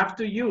 You have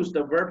to use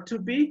the verb to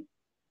be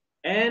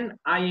and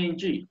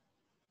ing,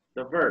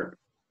 the verb.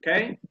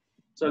 Okay?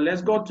 So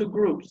let's go to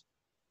groups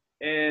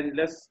and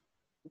let's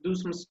do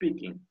some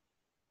speaking.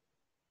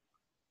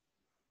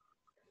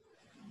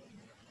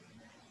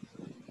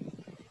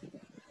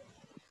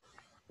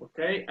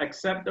 Okay,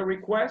 accept the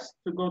request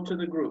to go to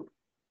the group.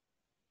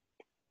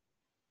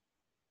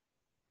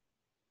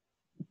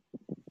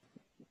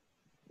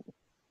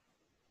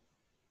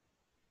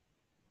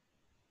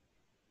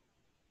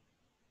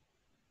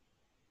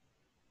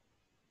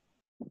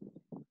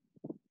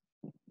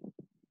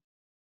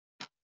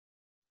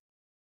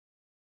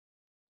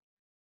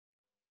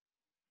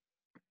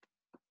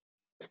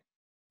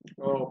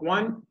 Oh,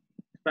 Juan,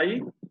 ¿está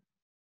ahí?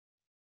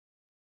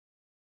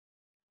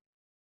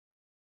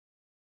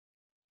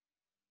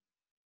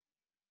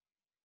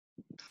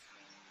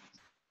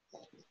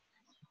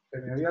 Se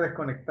me había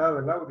desconectado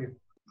el audio.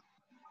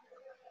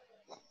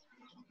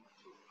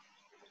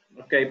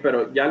 Ok,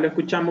 pero ya lo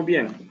escuchamos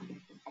bien.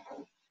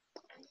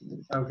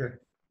 Ok.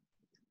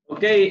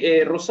 Ok,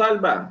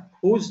 Rosalba,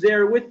 who's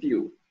there with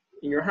you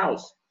in your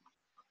house?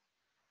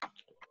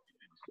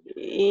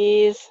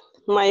 Is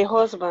my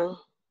husband.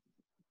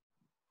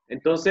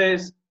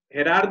 Entonces,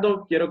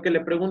 Gerardo, quiero que le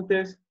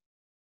preguntes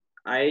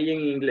a ella en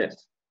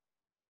inglés.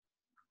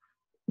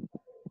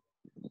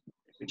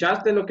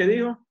 ¿Escuchaste lo que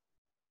dijo?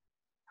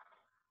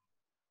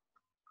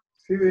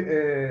 Sí,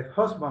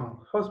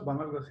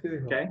 husband, algo así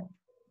dijo. Okay.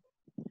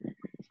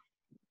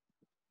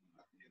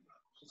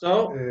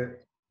 So,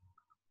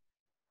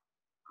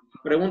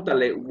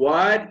 pregúntale,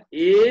 what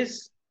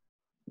is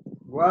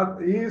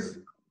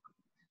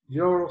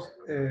your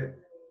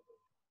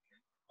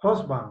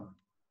husband?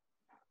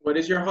 what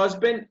is your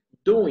husband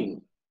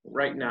doing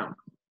right now?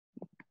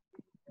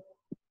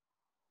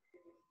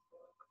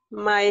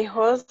 My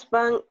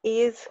husband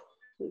is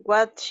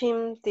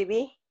watching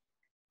TV.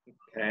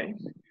 Okay,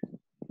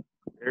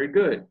 very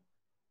good.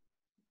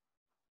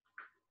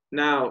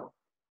 Now,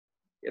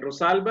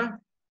 Rosalba,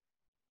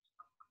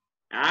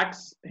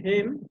 ask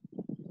him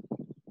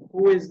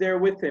who is there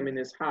with him in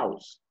his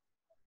house.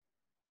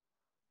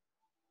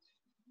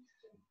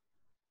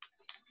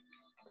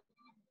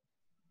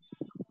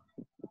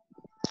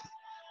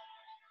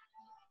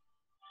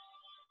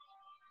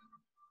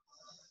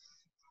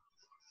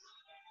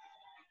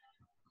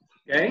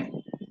 Okay,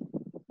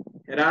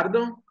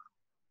 Gerardo,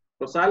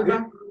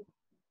 Rosalba,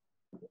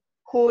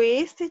 Who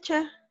is,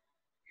 teacher?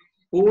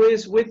 who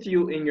is with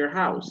you in your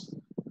house?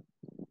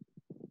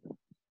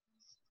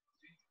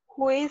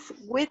 Who is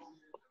with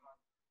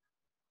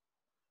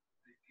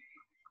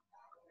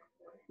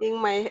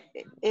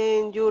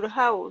in your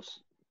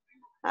house?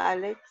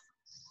 Alex.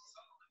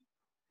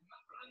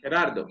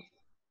 Gerardo.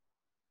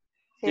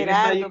 ¿Quién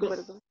está ahí Gerardo, con,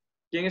 perdón.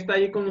 ¿quién está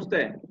ahí con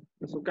usted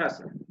en su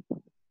casa?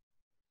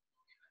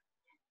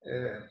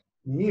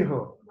 Mi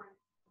hijo.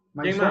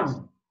 My ¿Quién más?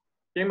 son.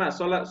 ¿Quién más?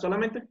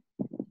 ¿Solamente?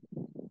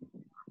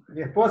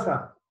 Mi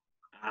esposa.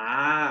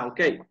 Ah,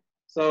 okay.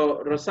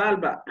 So,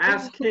 Rosalba,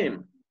 ask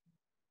him.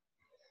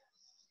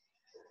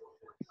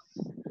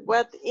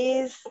 What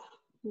is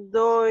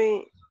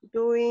doing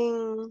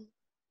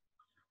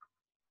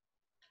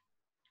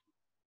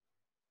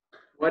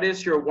What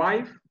is your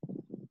wife?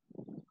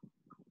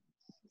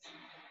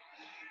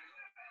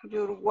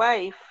 your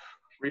wife?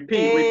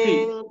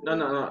 Repeat.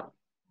 No.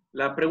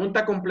 La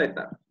pregunta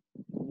completa.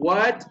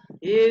 What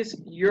is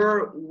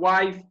your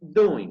wife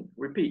doing?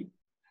 Repeat.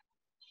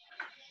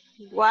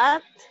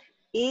 What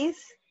is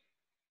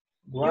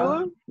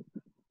What? you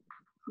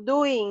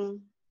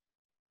doing?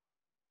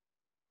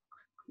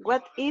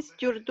 What is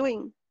you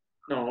doing?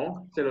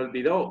 No, se le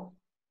olvidó.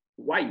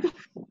 Wife.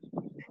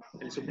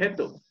 El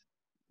sujeto.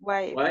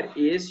 Wife. What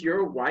is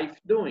your wife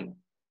doing?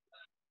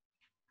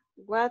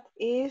 What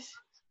is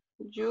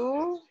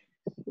your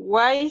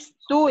wife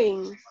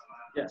doing?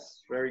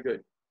 Yes, very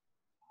good.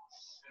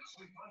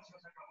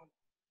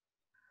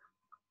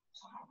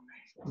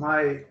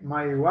 My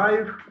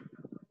wife.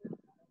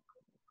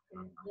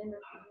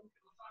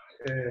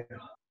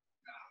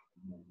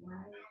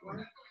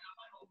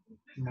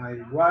 My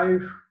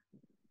wife.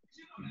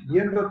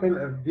 Viendo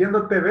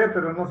TV,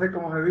 pero no sé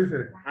cómo se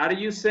dice. How do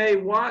you say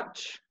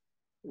watch?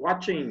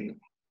 Watching.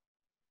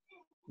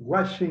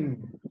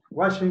 Watching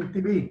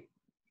TV.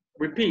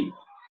 Repeat.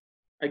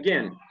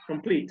 Again,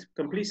 complete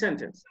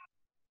sentence.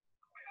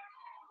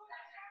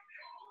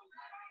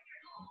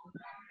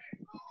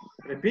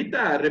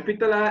 Repita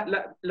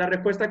la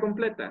respuesta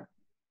completa.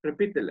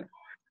 Repítela.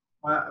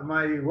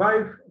 My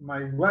wife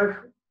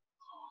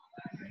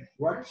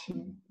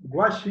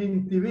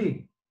watching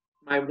TV.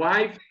 My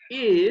wife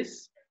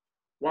is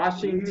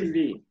watching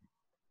TV.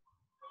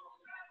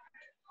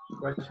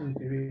 Watching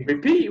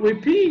TV.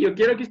 Repeat. Yo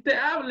quiero que usted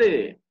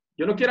hable.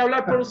 Yo no quiero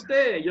hablar por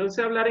usted. Yo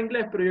sé hablar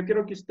inglés, pero yo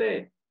quiero que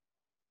usted.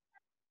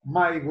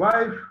 My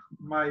wife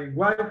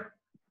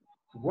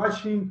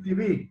watching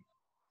TV.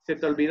 ¿Se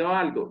te olvidó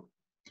algo?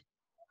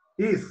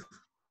 Is.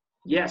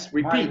 Yes,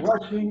 repeat. My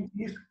watching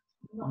is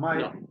my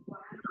No.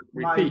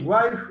 my Repeat.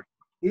 wife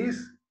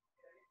is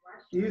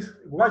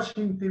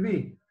watching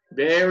TV.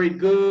 Very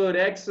good,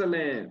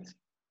 excellent.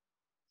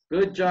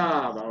 Good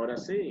job. Ahora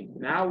sí.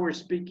 Now we're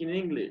speaking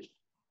English.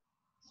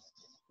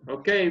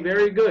 Okay,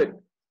 very good.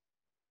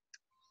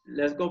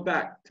 Let's go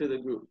back to the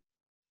group.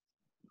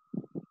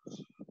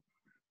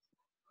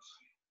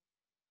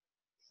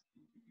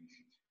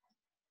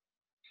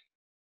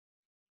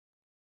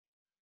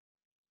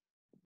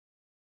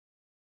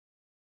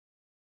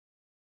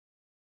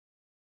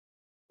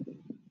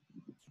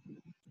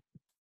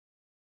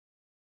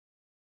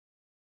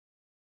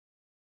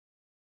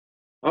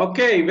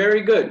 Okay,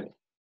 very good.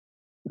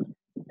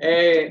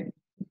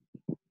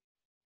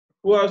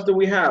 Who else do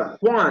we have?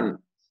 Juan.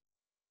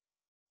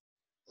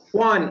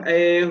 Juan,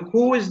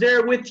 who is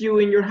there with you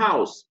in your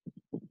house?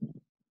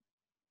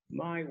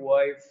 My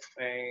wife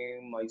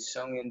and my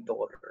son and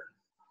daughter.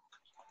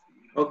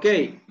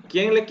 Okay,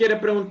 ¿quién le quiere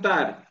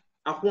preguntar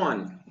a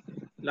Juan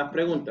las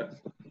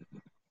preguntas?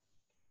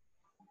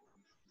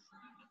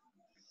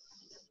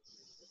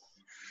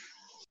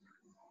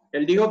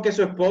 Él dijo que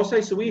su esposa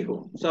y su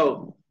hijo.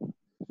 So,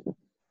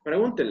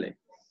 pregúntenle.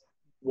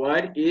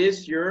 What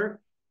is your...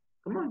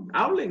 Come on,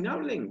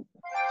 hablen.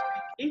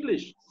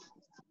 English.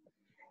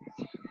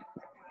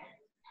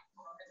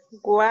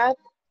 What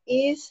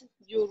is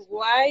your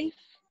wife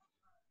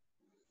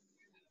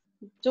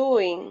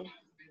doing?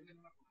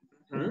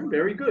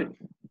 Very good.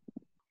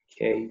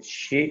 Okay,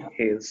 she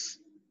is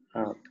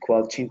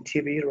watching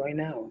TV right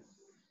now.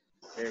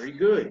 Very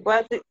good.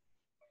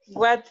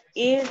 What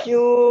is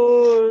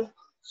your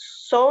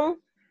son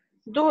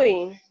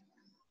doing?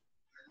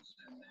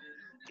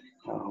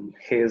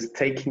 He's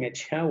taking a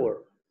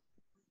shower.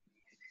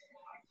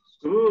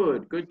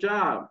 Good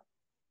job.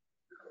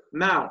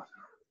 Now,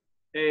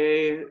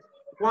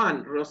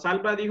 Juan,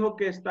 Rosalba dijo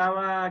que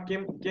estaba,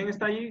 ¿quién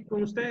está allí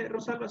con usted,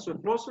 Rosalba? ¿Su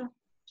esposo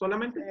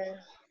solamente?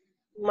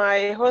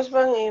 My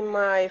husband and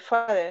my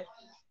father.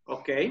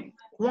 Okay.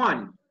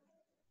 Juan,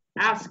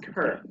 ask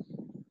her.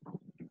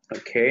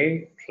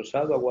 Okay,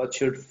 Rosalba,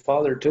 what's your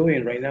father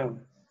doing right now?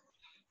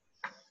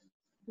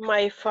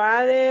 My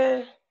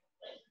father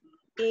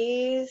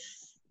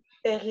is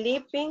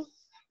sleeping.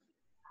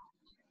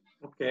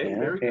 Okay, Yeah,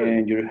 very good.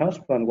 and your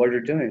husband, what are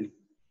you doing?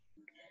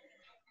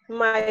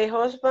 My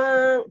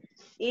husband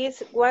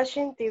is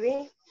watching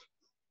TV.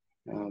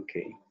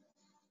 Okay.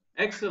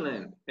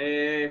 Excellent.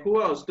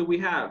 Who else do we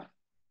have?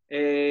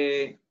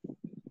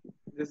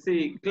 Let's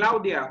see,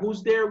 Claudia,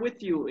 who's there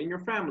with you in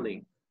your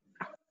family?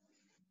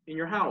 In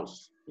your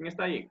house? ¿Quién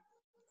está ahí?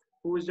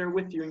 Who is there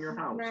with you in your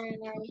house?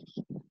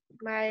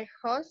 My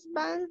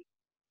husband,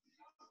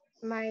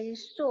 my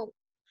son.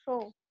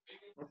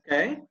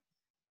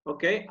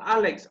 Okay,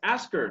 Alex,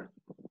 ask her.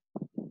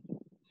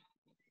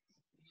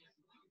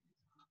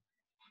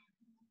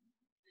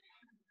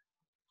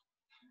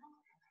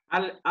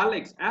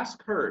 Alex,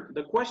 ask her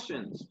the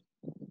questions.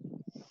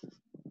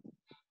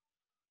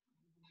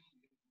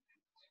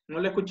 No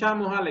le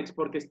escuchamos, Alex,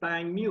 porque está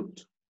en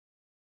mute.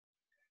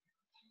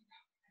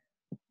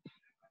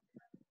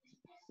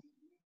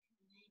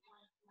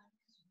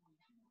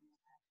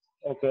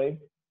 Okay.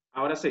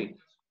 Ahora sí.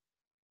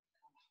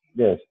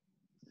 Yes.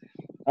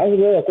 I have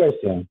a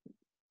question.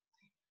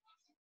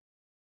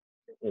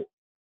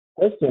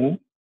 Question.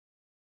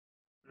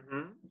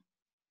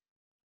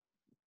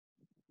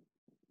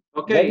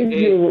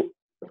 Okay.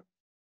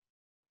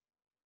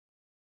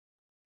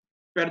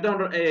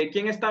 Perdón,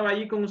 ¿quién estaba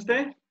allí con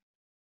usted?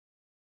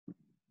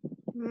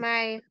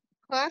 My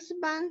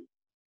husband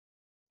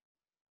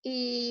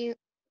y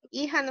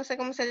hija, no sé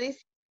cómo se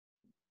dice.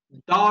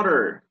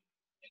 Daughter.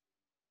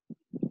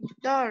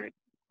 Daughter.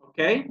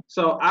 Okay,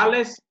 so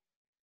Alice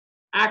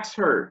asks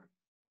her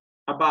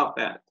about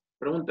that.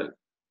 Pregúntale.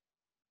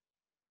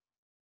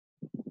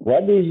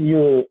 What is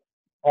your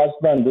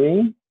husband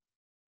doing?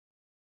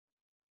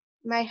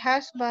 My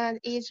husband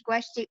is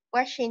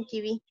watching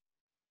TV.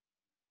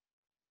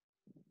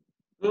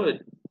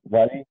 Good.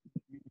 What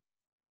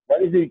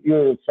is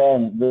your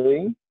son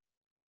doing?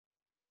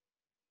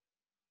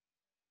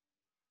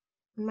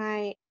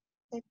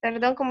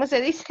 Perdón, ¿cómo se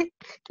dice?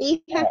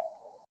 Hija.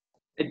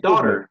 A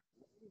daughter.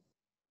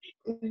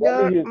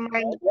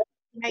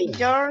 My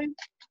daughter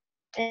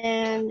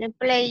and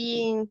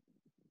playing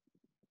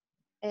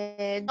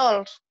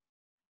dolls.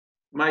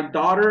 My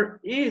daughter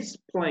is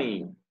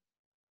playing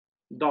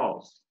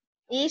dolls.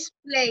 Is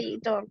play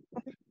doll.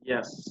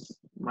 Yes,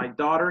 my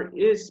daughter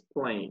is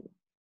playing.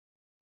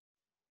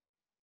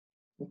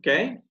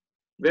 Okay,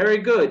 very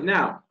good.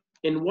 Now,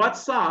 in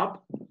WhatsApp,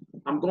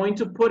 I'm going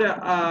to put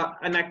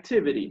an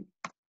activity.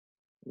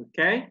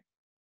 Okay.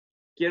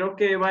 Quiero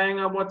que vayan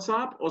a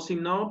WhatsApp o si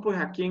no, pues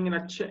aquí en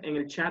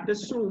el chat de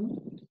Zoom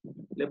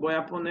les voy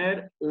a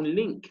poner un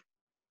link.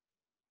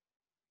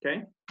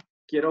 Okay.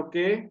 Quiero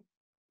que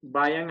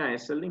vayan a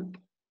ese link.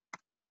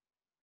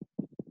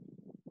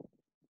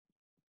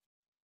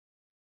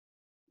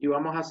 Y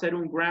vamos a hacer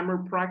un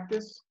grammar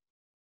practice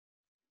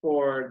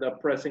for the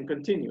present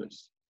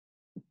continuous.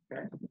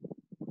 Okay.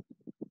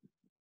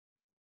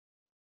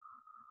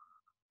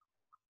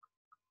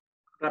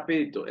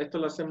 Rapidito, esto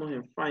lo hacemos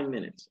en 5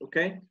 minutes, ¿ok?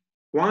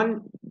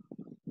 Juan,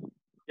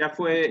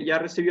 ¿ya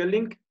recibió el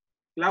link?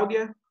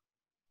 Claudia.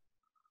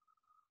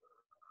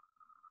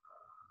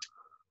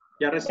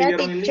 ¿Ya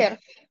recibieron el link?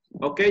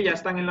 Ok, ya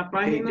están en la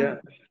página.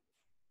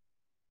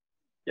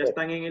 Ya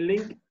están en el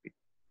link.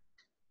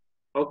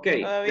 Ok,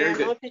 Todavía very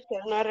good. no,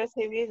 teacher, no ha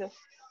recibido.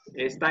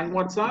 ¿Está en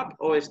WhatsApp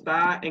o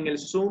está en el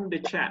Zoom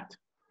de chat?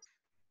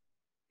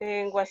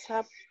 En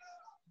WhatsApp.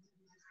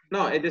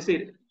 No, es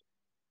decir,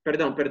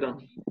 perdón.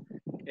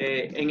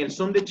 En el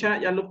Zoom de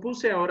chat ya lo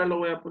puse, ahora lo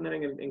voy a poner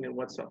en el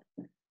WhatsApp.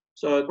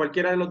 So,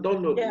 cualquiera de los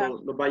dos lo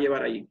va a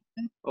llevar ahí.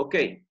 Ok,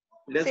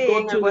 let's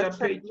go to the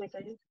page.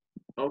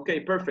 Ok,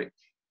 perfect.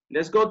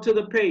 Let's go to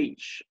the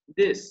page.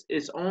 This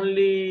is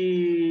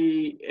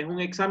only, es un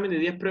examen de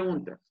 10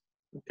 preguntas.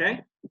 Ok.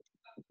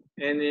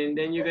 And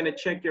then you're going to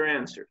check your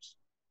answers.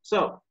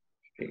 So,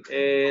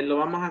 lo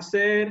vamos a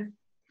hacer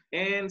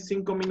en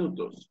 5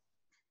 minutos.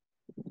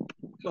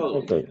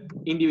 Todos,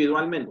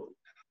 individualmente.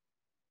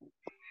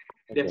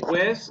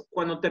 Después,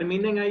 cuando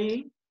terminen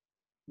ahí,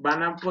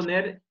 van a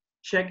poner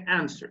check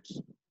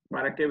answers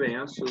para que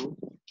vean su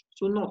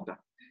nota.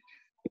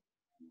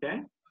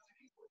 Okay?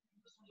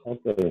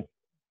 Okay.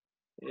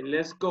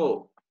 Let's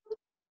go.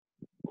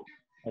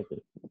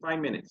 Okay. 5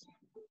 minutes.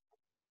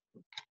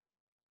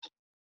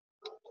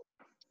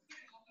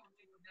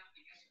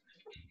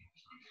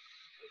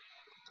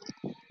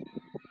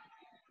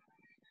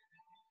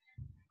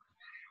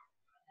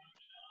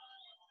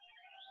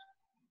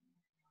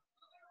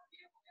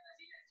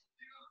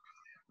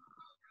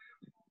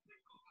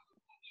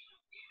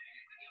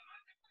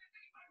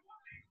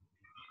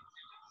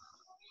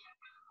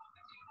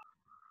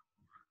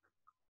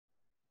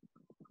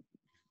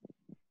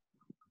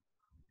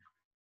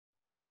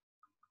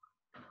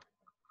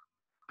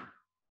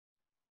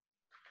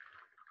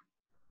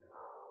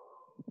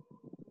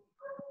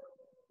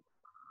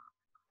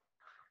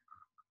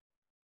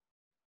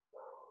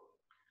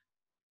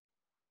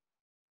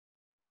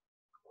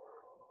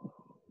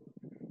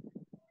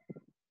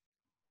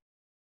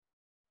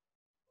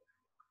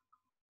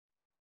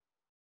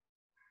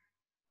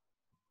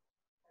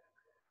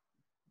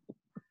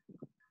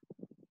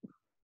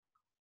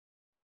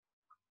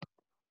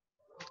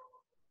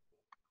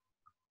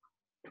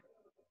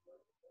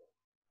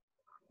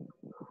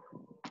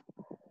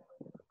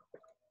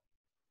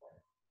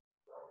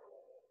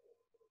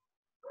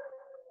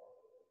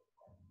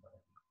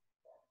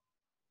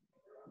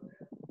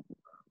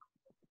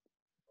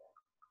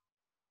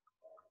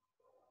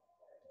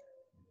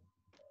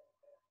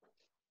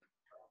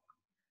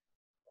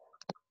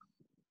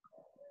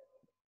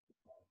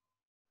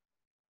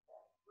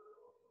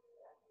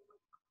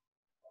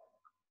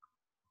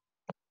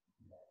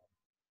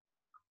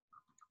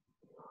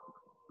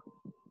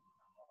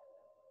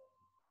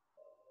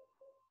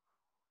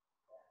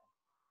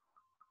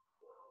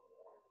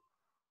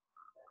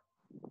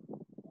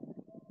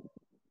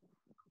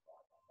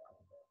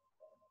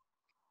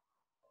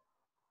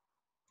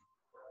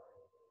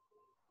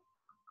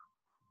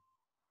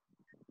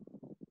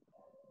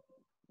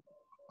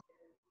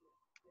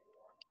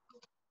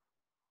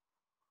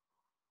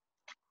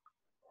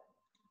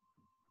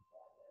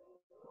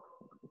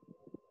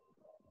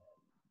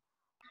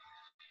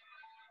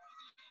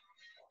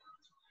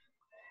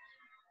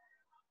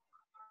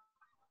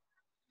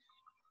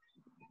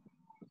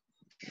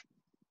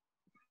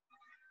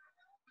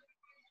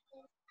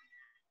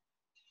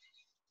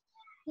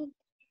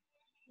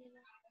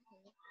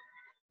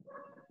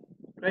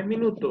 Tres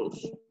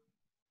minutos.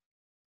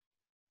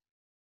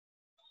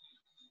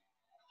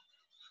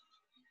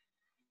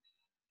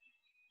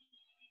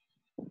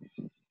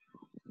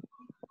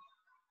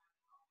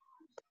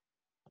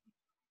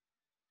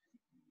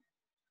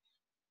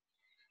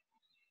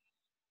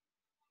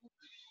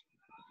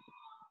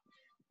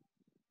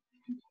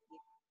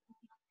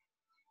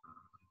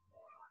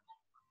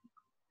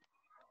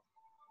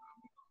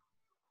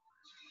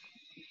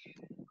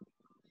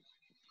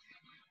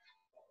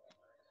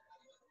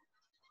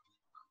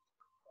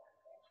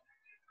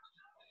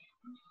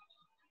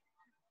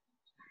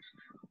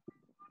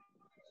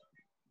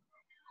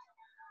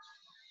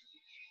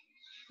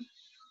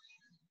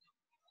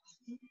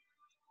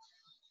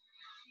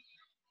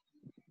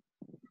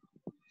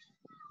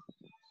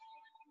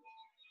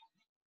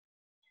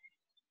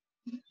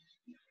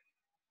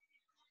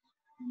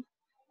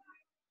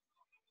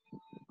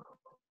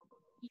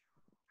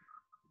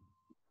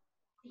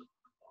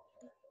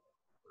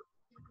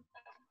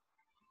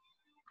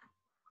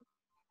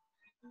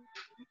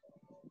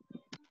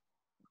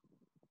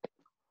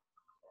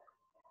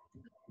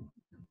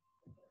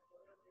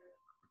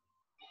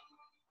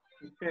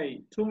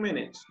 Okay, 2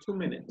 minutes, 2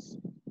 minutes.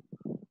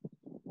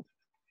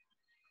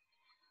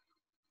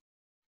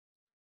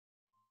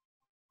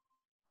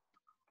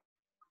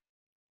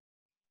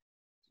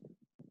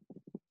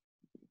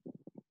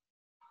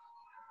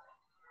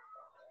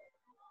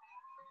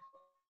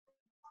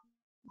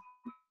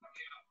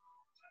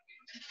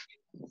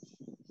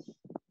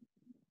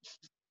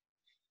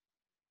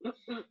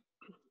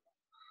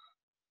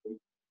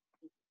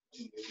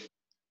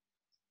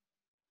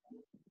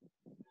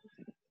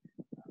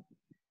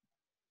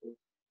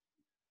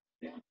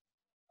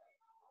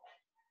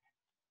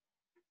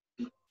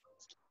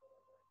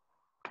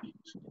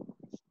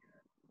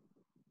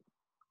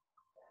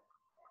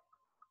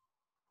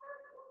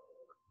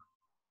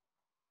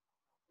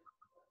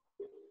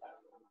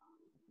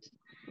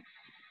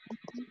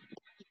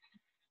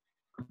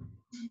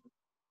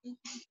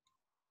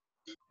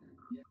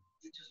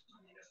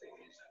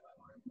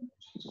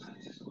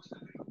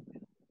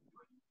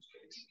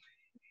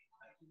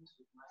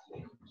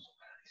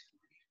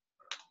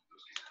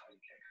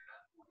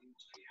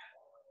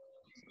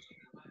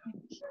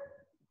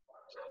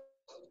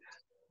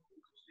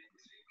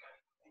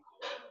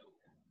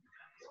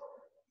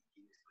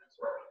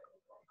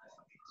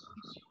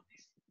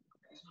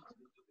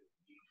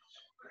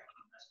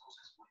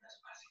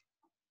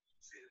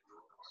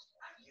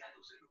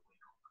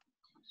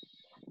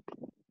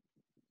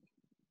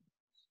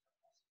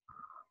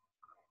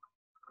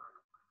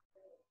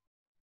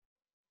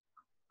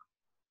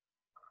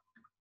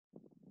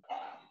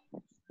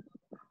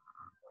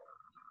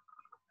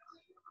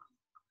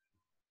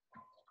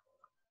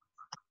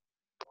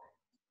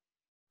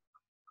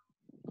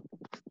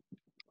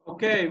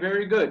 Okay,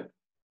 very good.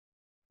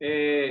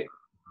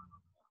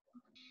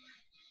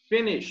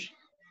 Finish.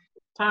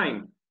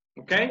 Time.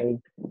 Okay?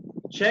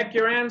 Check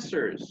your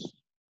answers.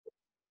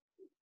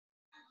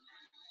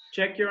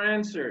 Check your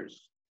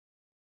answers.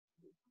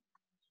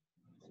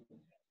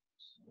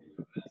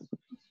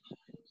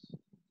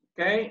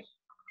 Okay?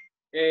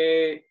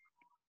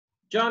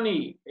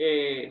 Johnny,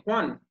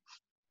 Juan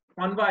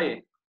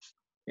Valle,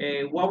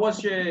 what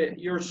was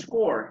your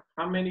score?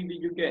 How many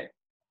did you get?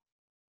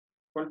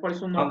 ¿Cuál fue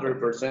su nota?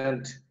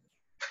 100%.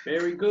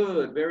 Very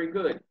good, very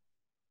good.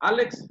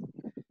 Alex?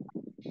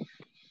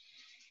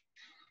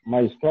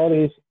 My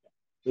score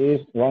is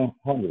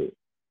 100.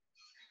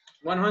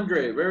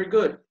 100, very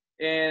good.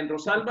 And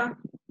Rosalba?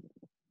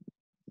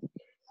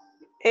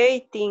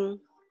 18.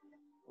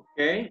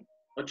 Okay.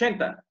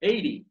 80,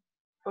 80.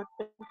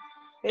 Okay.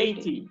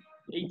 80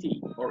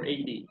 or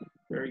 80.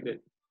 Very good.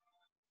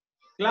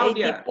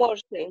 Claudia?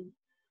 80%.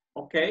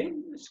 Okay,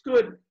 it's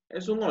good.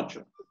 Es un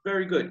 8.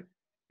 Very good.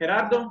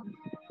 Gerardo?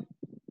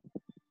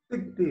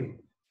 60.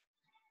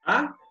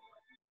 ¿Ah?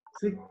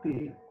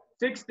 60.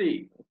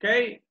 60.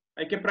 Okay.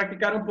 Hay que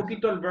practicar un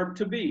poquito el verb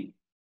to be.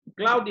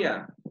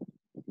 Claudia?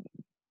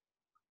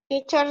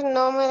 Teacher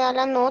no me da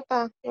la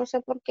nota, no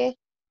sé por qué.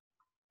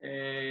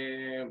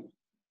 Le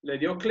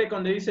dio clic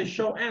donde dice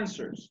show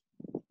answers.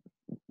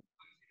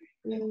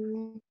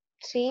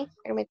 Sí,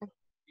 permítame.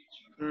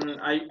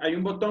 Hay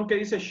un botón que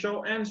dice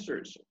show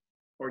answers.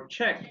 O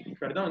check.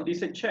 Perdón,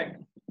 dice check.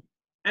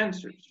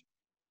 Answers.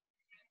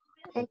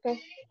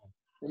 Okay.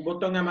 Un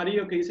botón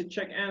amarillo que dice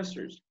check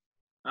answers.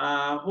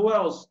 Who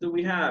else do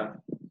we have?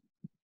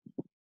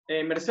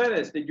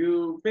 Mercedes, did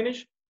you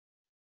finish?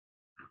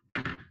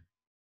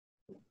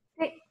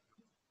 Sí.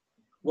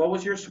 What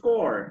was your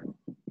score?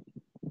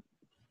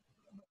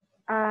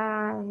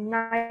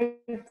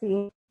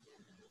 90.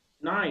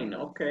 9,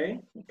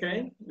 okay,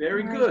 okay,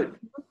 very good.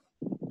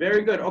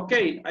 Very good,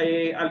 okay.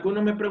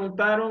 Algunos me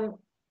preguntaron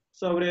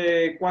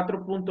sobre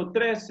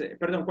 4.13,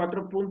 perdón,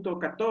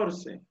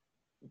 4.14,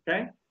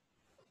 okay.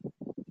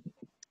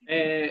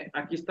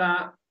 Aquí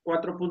está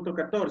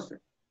 4.14,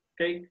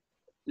 okay.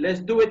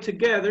 Let's do it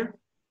together.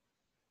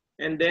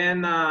 And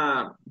then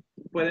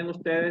pueden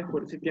ustedes,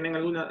 por si tienen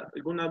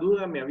alguna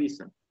duda, me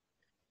avisan.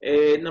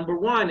 Number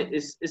 1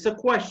 is a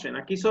question.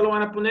 Aquí solo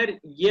van a poner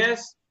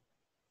yes,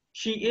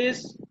 she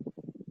is.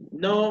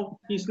 No,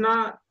 he's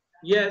not.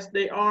 Yes,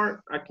 they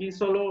are. Aquí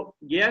solo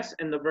yes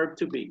and the verb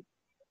to be.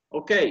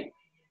 Okay.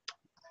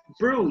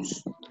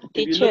 Bruce.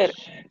 Teacher.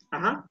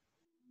 Ajá.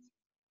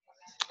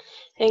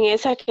 En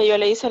esa que yo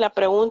le hice la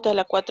pregunta,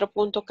 la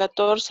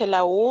 4.14,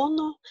 la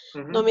 1,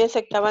 no me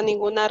aceptaba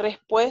ninguna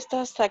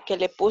respuesta hasta que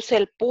le puse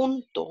el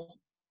punto.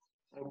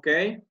 Ok.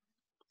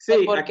 Sí,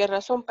 Sí. ¿por qué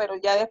razón? Pero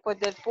ya después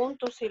del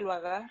punto sí lo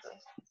agarro.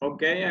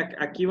 Ok,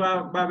 aquí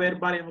va a haber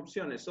varias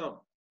opciones.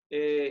 So,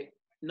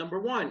 number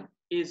 1,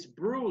 is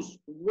Bruce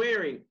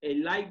wearing a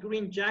light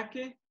green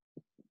jacket?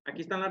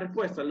 Aquí están las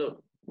respuestas,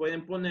 look.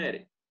 Pueden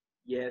poner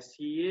yes,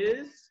 he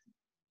is.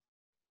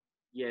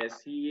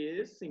 Yes, he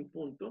is, sin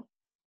punto.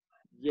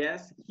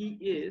 Yes, he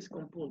is,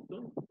 con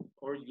punto.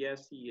 Or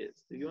yes, he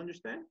is. Do you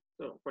understand?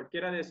 So,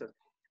 cualquiera de esas.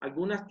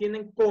 Algunas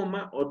tienen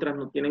coma, otras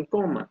no tienen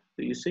coma.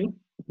 Do you see?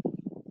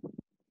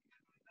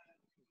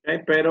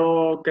 Okay,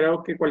 pero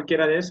creo que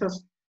cualquiera de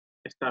esas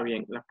está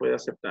bien, las puede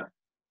aceptar.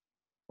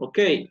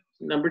 Okay,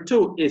 number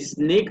 2, is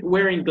Nick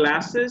wearing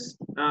glasses?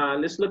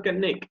 Let's look at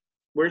Nick.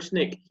 Where's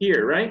Nick?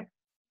 Here, right?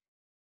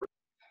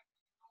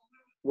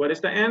 What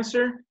is the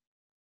answer?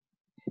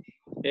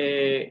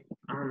 I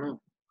don't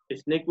know.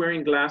 Is Nick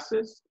wearing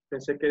glasses?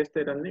 Pensé que este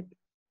era Nick.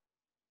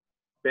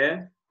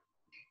 Beth,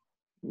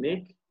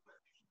 Nick,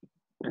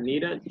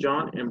 Anita,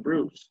 John, and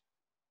Bruce.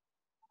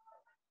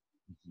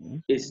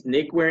 Is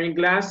Nick wearing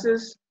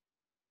glasses?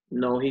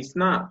 No, he's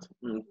not.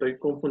 Estoy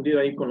confundido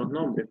ahí con los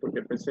nombres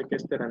porque pensé que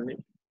este era Nick.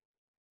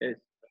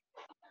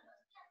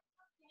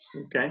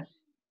 Okay.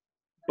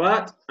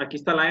 But aquí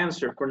está la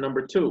answer for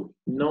number 2.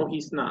 No,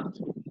 he's not.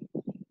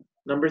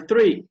 Number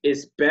 3,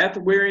 is Beth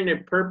wearing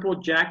a purple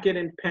jacket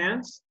and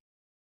pants?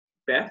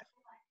 Beth?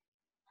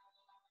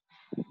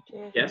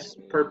 Yes,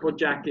 purple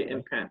jacket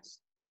and pants.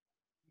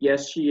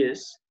 Yes, she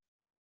is.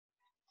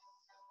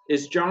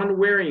 Is John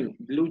wearing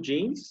blue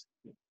jeans?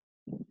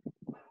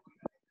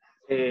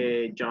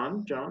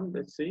 John,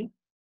 let's see.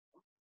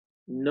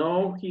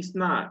 No, he's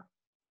not.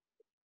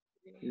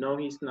 No,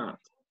 he's not.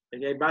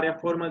 Hay varias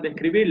formas de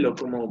escribirlo,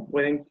 como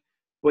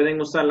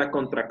pueden usar la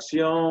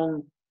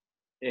contracción,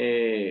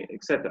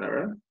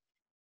 etcétera,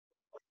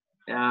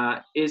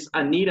 ¿verdad? Is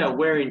Anita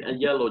wearing a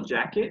yellow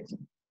jacket?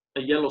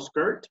 A yellow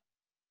skirt?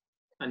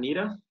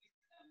 Anita?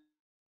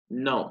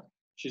 No.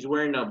 She's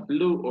wearing a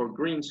blue or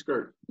green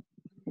skirt.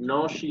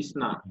 No, she's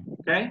not.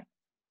 Okay?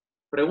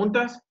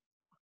 ¿Preguntas?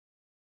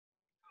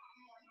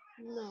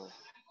 No.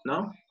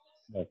 No?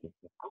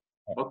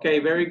 Okay,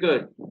 very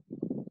good.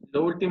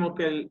 Lo último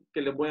que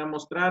les voy a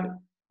mostrar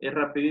es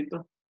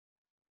rapidito.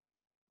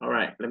 All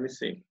right, let me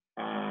see.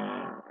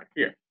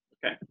 Here,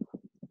 okay.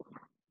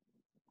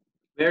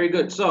 Very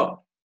good.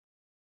 So,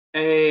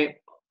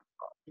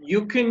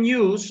 you can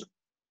use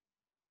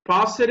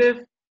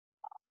positive,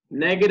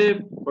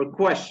 negative, or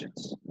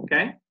questions,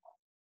 okay?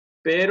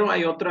 Pero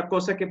hay otra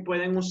cosa que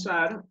pueden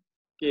usar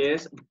que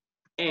es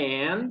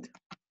and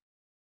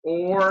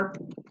or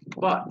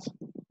but,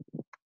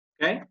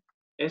 okay?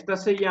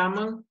 Estas se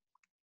llaman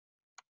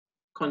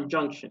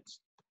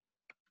conjunctions,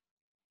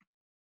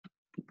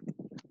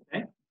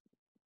 okay?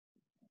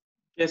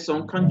 ¿Qué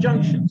son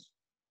conjunctions?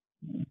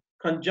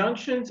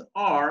 Conjunctions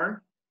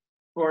are,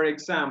 for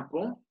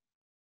example,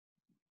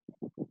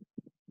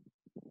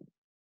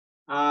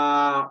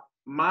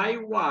 my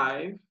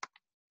wife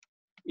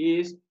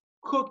is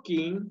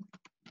cooking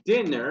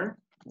dinner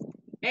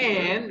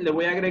and le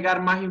voy a agregar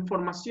más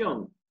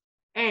información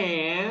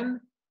and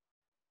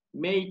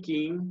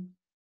making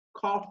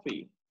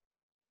coffee.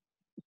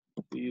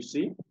 Do you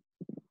see?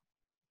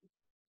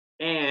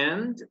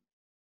 And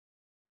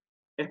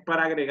es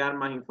para agregar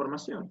más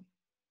información.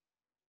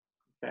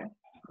 Okay.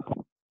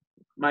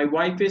 My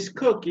wife is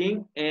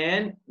cooking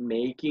and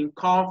making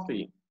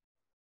coffee.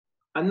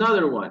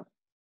 Another one.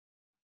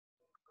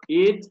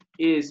 It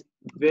is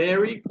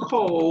very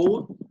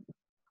cold.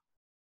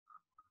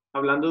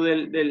 Hablando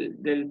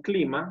del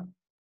clima.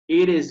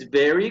 It is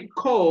very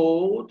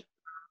cold.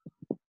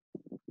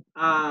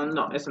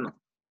 No, eso no.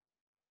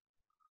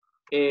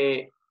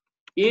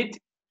 It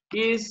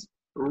is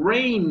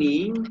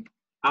raining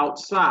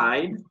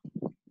outside.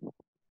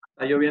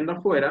 Está lloviendo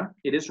afuera.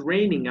 It is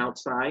raining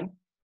outside.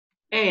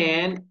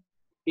 And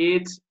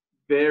it's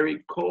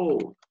very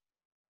cold.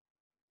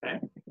 Okay.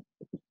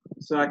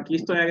 So aquí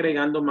estoy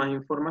agregando más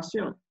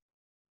información.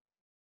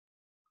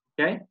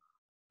 Okay.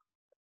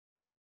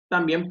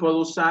 También puedo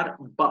usar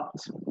but.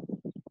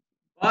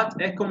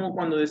 But es como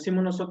cuando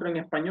decimos nosotros en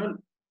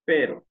español,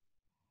 pero.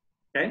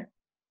 Okay.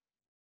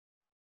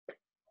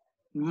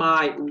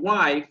 My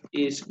wife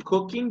is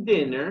cooking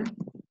dinner,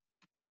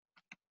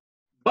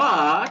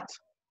 but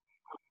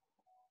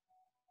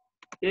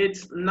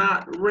it's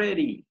not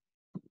ready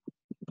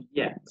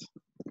yet.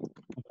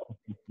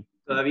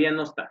 Todavía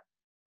no está.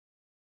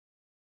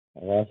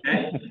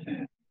 Okay.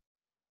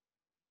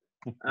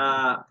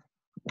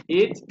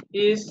 It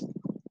is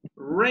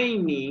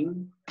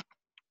raining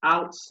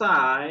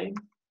outside,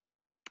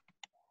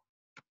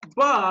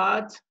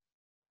 but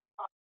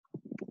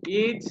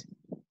it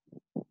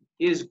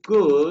is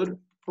good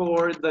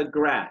for the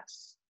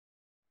grass.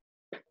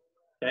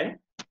 Okay.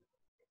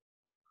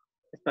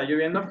 Está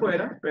lloviendo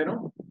afuera,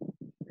 pero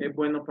es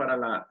bueno para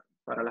las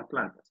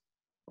plantas,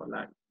 o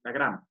la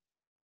grama.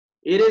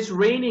 It is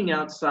raining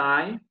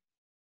outside,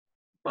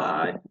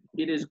 but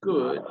it is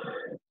good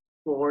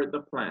for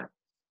the plant.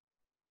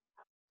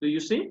 Do you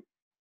see?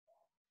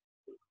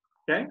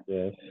 Okay.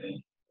 Yes.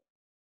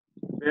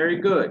 Very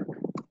good.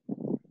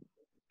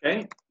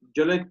 Okay.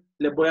 Yo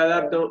les voy a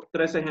dar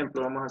 3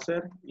 ejemplos, vamos a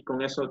hacer, y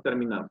con eso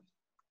terminamos.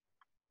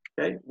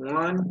 Okay.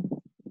 1,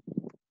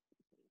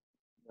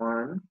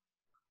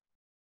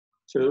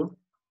 2,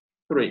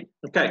 3.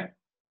 Okay.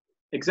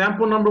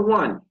 Example number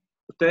 1.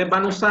 Ustedes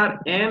van a usar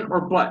and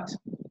or but.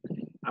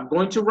 I'm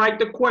going to write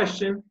the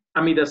question,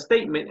 the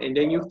statement, and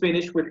then you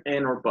finish with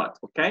and or but,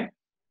 okay?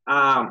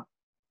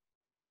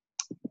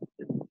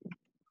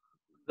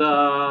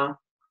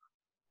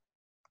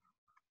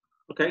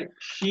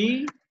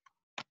 She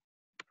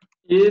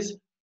is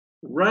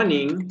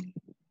running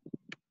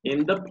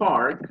in the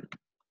park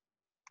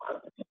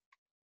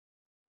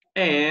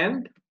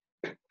and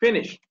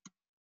finish.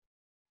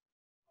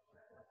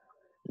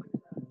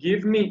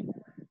 Give me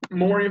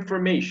more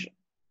information.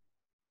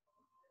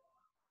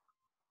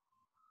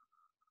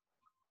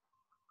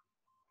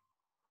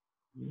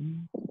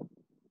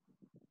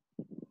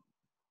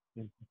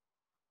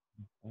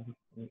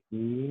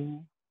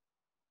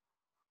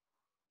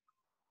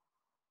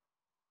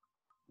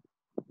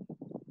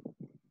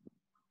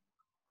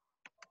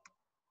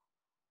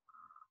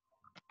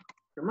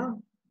 Come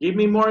on, give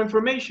me more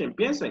information.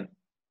 Piensen.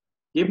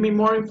 Give me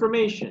more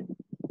information.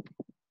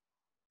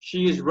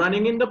 She is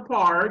running in the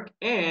park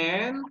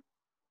and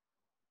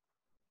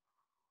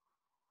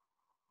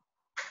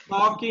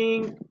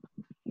talking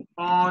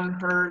on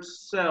her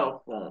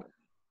cell phone.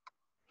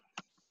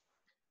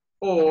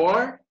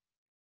 Or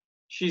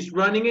she's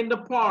running in the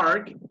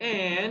park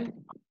and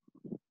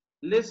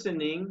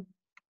listening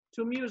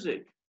to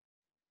music.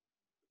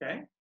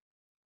 Okay?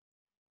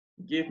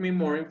 Give me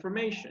more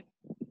information.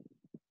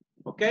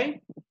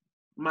 Okay?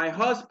 My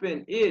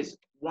husband is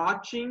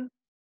watching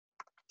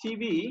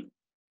TV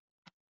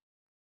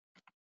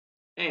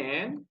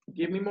and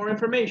give me more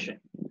information.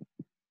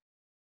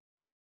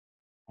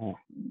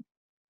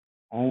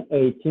 I'm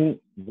eating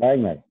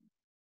dinner.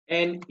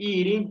 And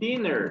eating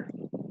dinner.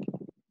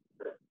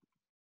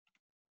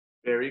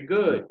 Very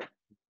good.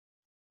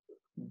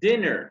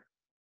 Dinner.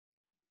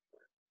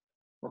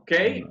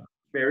 Okay,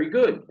 very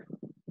good.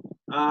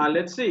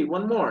 Let's see,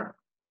 one more.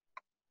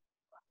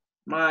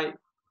 My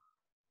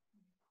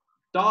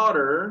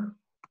daughter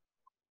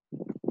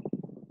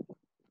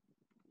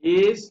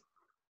is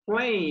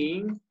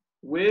playing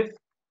with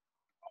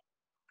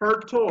her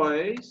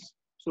toys,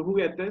 so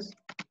juguetes,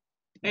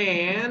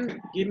 and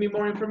give me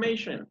more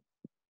information.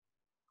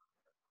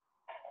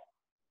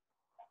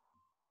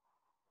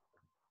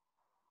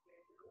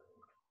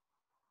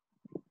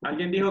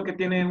 Alguien dijo que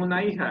tiene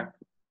una hija.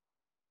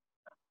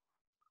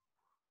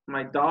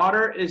 My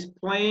daughter is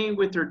playing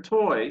with her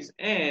toys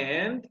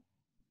and...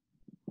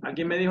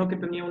 ¿Alguien me dijo que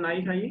tenía una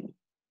hija ahí?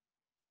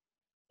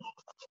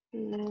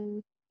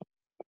 Mm,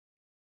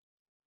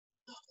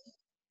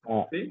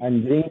 ¿Sí?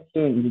 I'm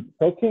drinking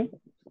coffee.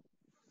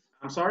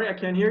 I'm sorry, I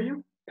can't hear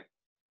you.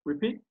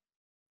 Repeat.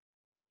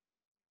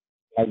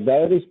 My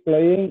daughter is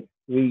playing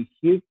with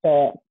his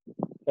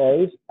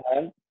toys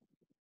and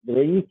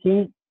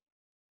drinking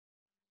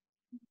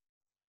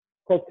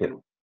coffee.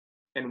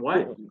 And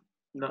what?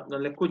 No, no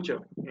le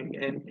escucho.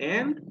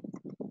 And?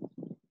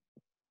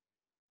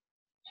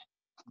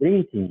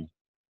 Drinking.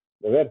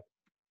 Beber.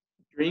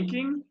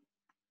 Drinking?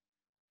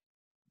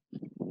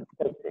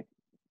 Coffee.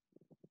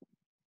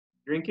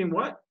 Drinking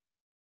what?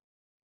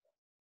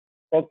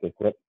 Coffee.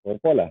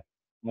 Coca-Cola.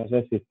 No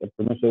sé si se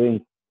pronuncia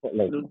bien.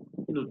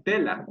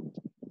 Nutella.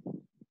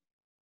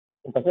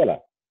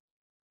 Coca-Cola.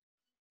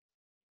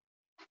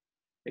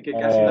 Es que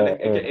casi no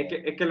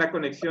es que la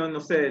conexión, no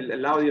sé,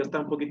 el audio está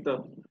un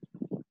poquito,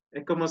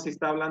 es como si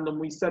está hablando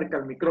muy cerca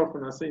al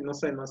micrófono, así, no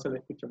sé, no se le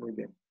escucha muy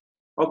bien.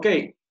 Ok,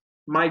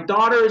 my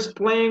daughter is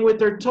playing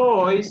with her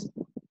toys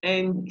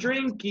and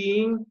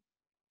drinking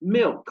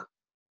milk.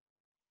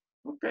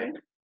 Ok,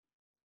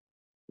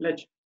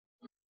 leche.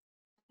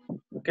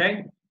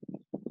 Okay,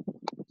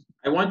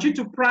 I want you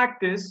to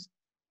practice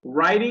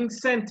writing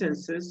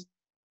sentences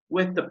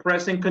with the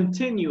present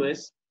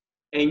continuous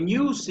and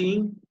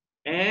using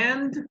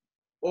and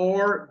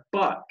or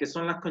but, que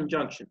son las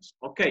conjunctions.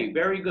 Okay,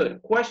 very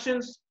good.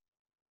 Questions?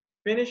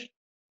 Finish?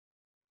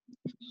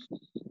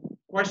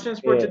 Questions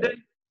for today?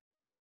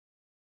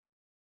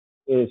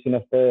 Si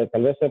nos puede,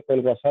 tal vez por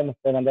el WhatsApp nos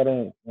puede mandar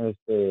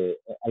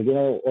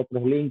algunos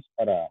otros links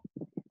para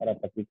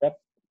practicar.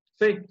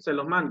 Sí, se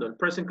los mando, el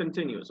present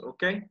continuous,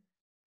 okay?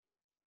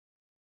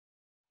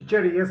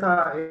 Teacher, y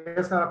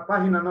esa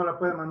página no la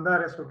puede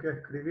mandar, eso que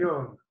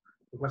escribió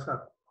en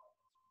WhatsApp.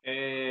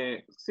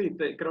 Sí,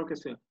 creo que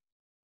sí.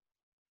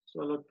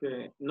 Solo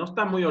que no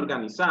está muy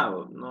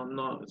organizado,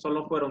 no,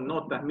 solo fueron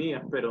notas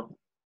mías, pero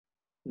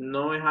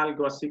no es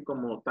algo así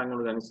como tan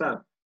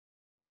organizado.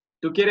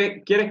 ¿Tú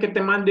quieres que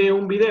te mande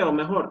un video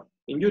mejor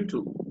en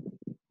YouTube?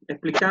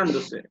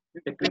 Explicándote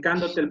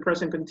el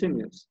present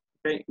continuous.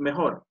 Okay,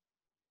 mejor.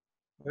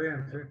 Está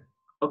bien, sí.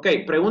 Ok,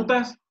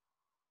 ¿preguntas?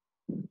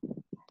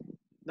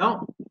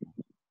 No.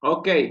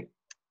 Ok,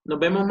 nos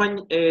vemos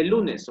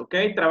lunes, ok.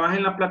 Trabajen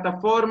en la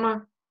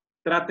plataforma,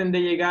 traten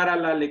de llegar a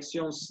la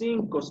lección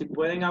 5. Si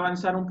pueden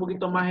avanzar un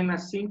poquito más en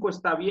las 5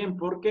 está bien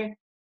porque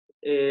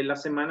la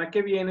semana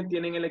que viene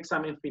tienen el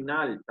examen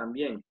final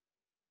también,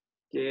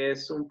 que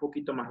es un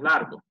poquito más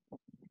largo.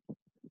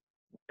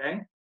 Ok.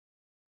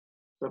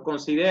 So,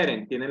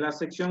 consideren, tienen la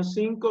sección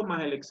 5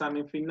 más el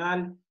examen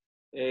final.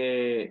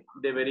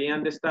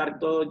 Deberían de estar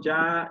todos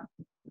ya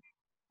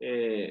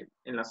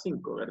en las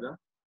 5, ¿verdad?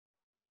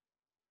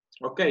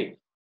 Ok.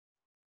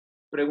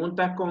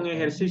 Preguntas con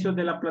ejercicios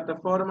de la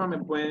plataforma,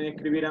 me pueden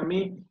escribir a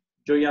mí.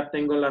 Yo ya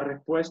tengo la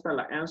respuesta,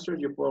 la answer,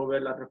 yo puedo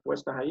ver las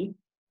respuestas ahí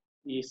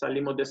y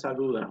salimos de esa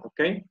duda,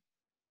 ¿ok?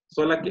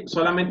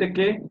 Solamente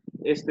que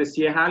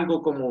si es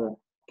algo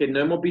como que no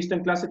hemos visto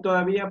en clase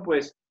todavía,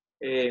 pues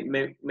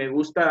me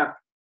gusta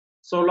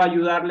solo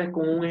ayudarles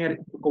con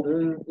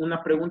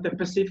una pregunta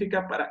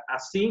específica para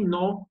así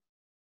no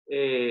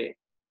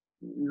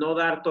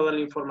dar toda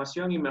la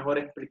información y mejor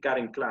explicar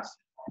en clase,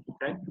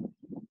 ¿ok?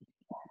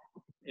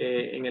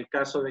 En el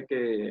caso de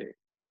que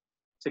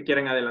se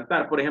quieran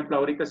adelantar. Por ejemplo,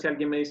 ahorita si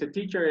alguien me dice,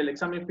 teacher, el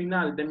examen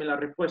final, deme la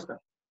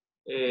respuesta.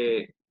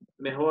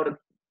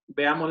 Mejor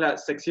veamos la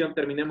sección,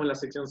 terminemos la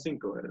sección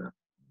 5, ¿verdad?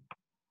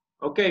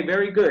 Ok,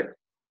 very good.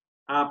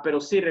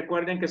 Pero sí,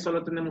 recuerden que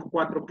solo tenemos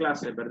 4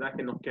 clases, ¿verdad?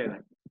 Que nos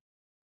quedan.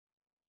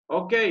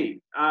 Ok,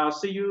 I'll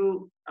see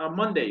you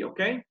Monday, ok?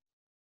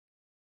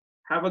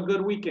 Have a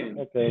good weekend.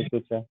 Ok,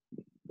 teacher.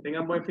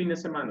 Tengan buen fin de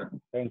semana.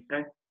 Thanks.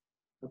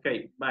 Ok,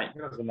 bye.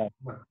 Gracias.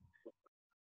 Bueno.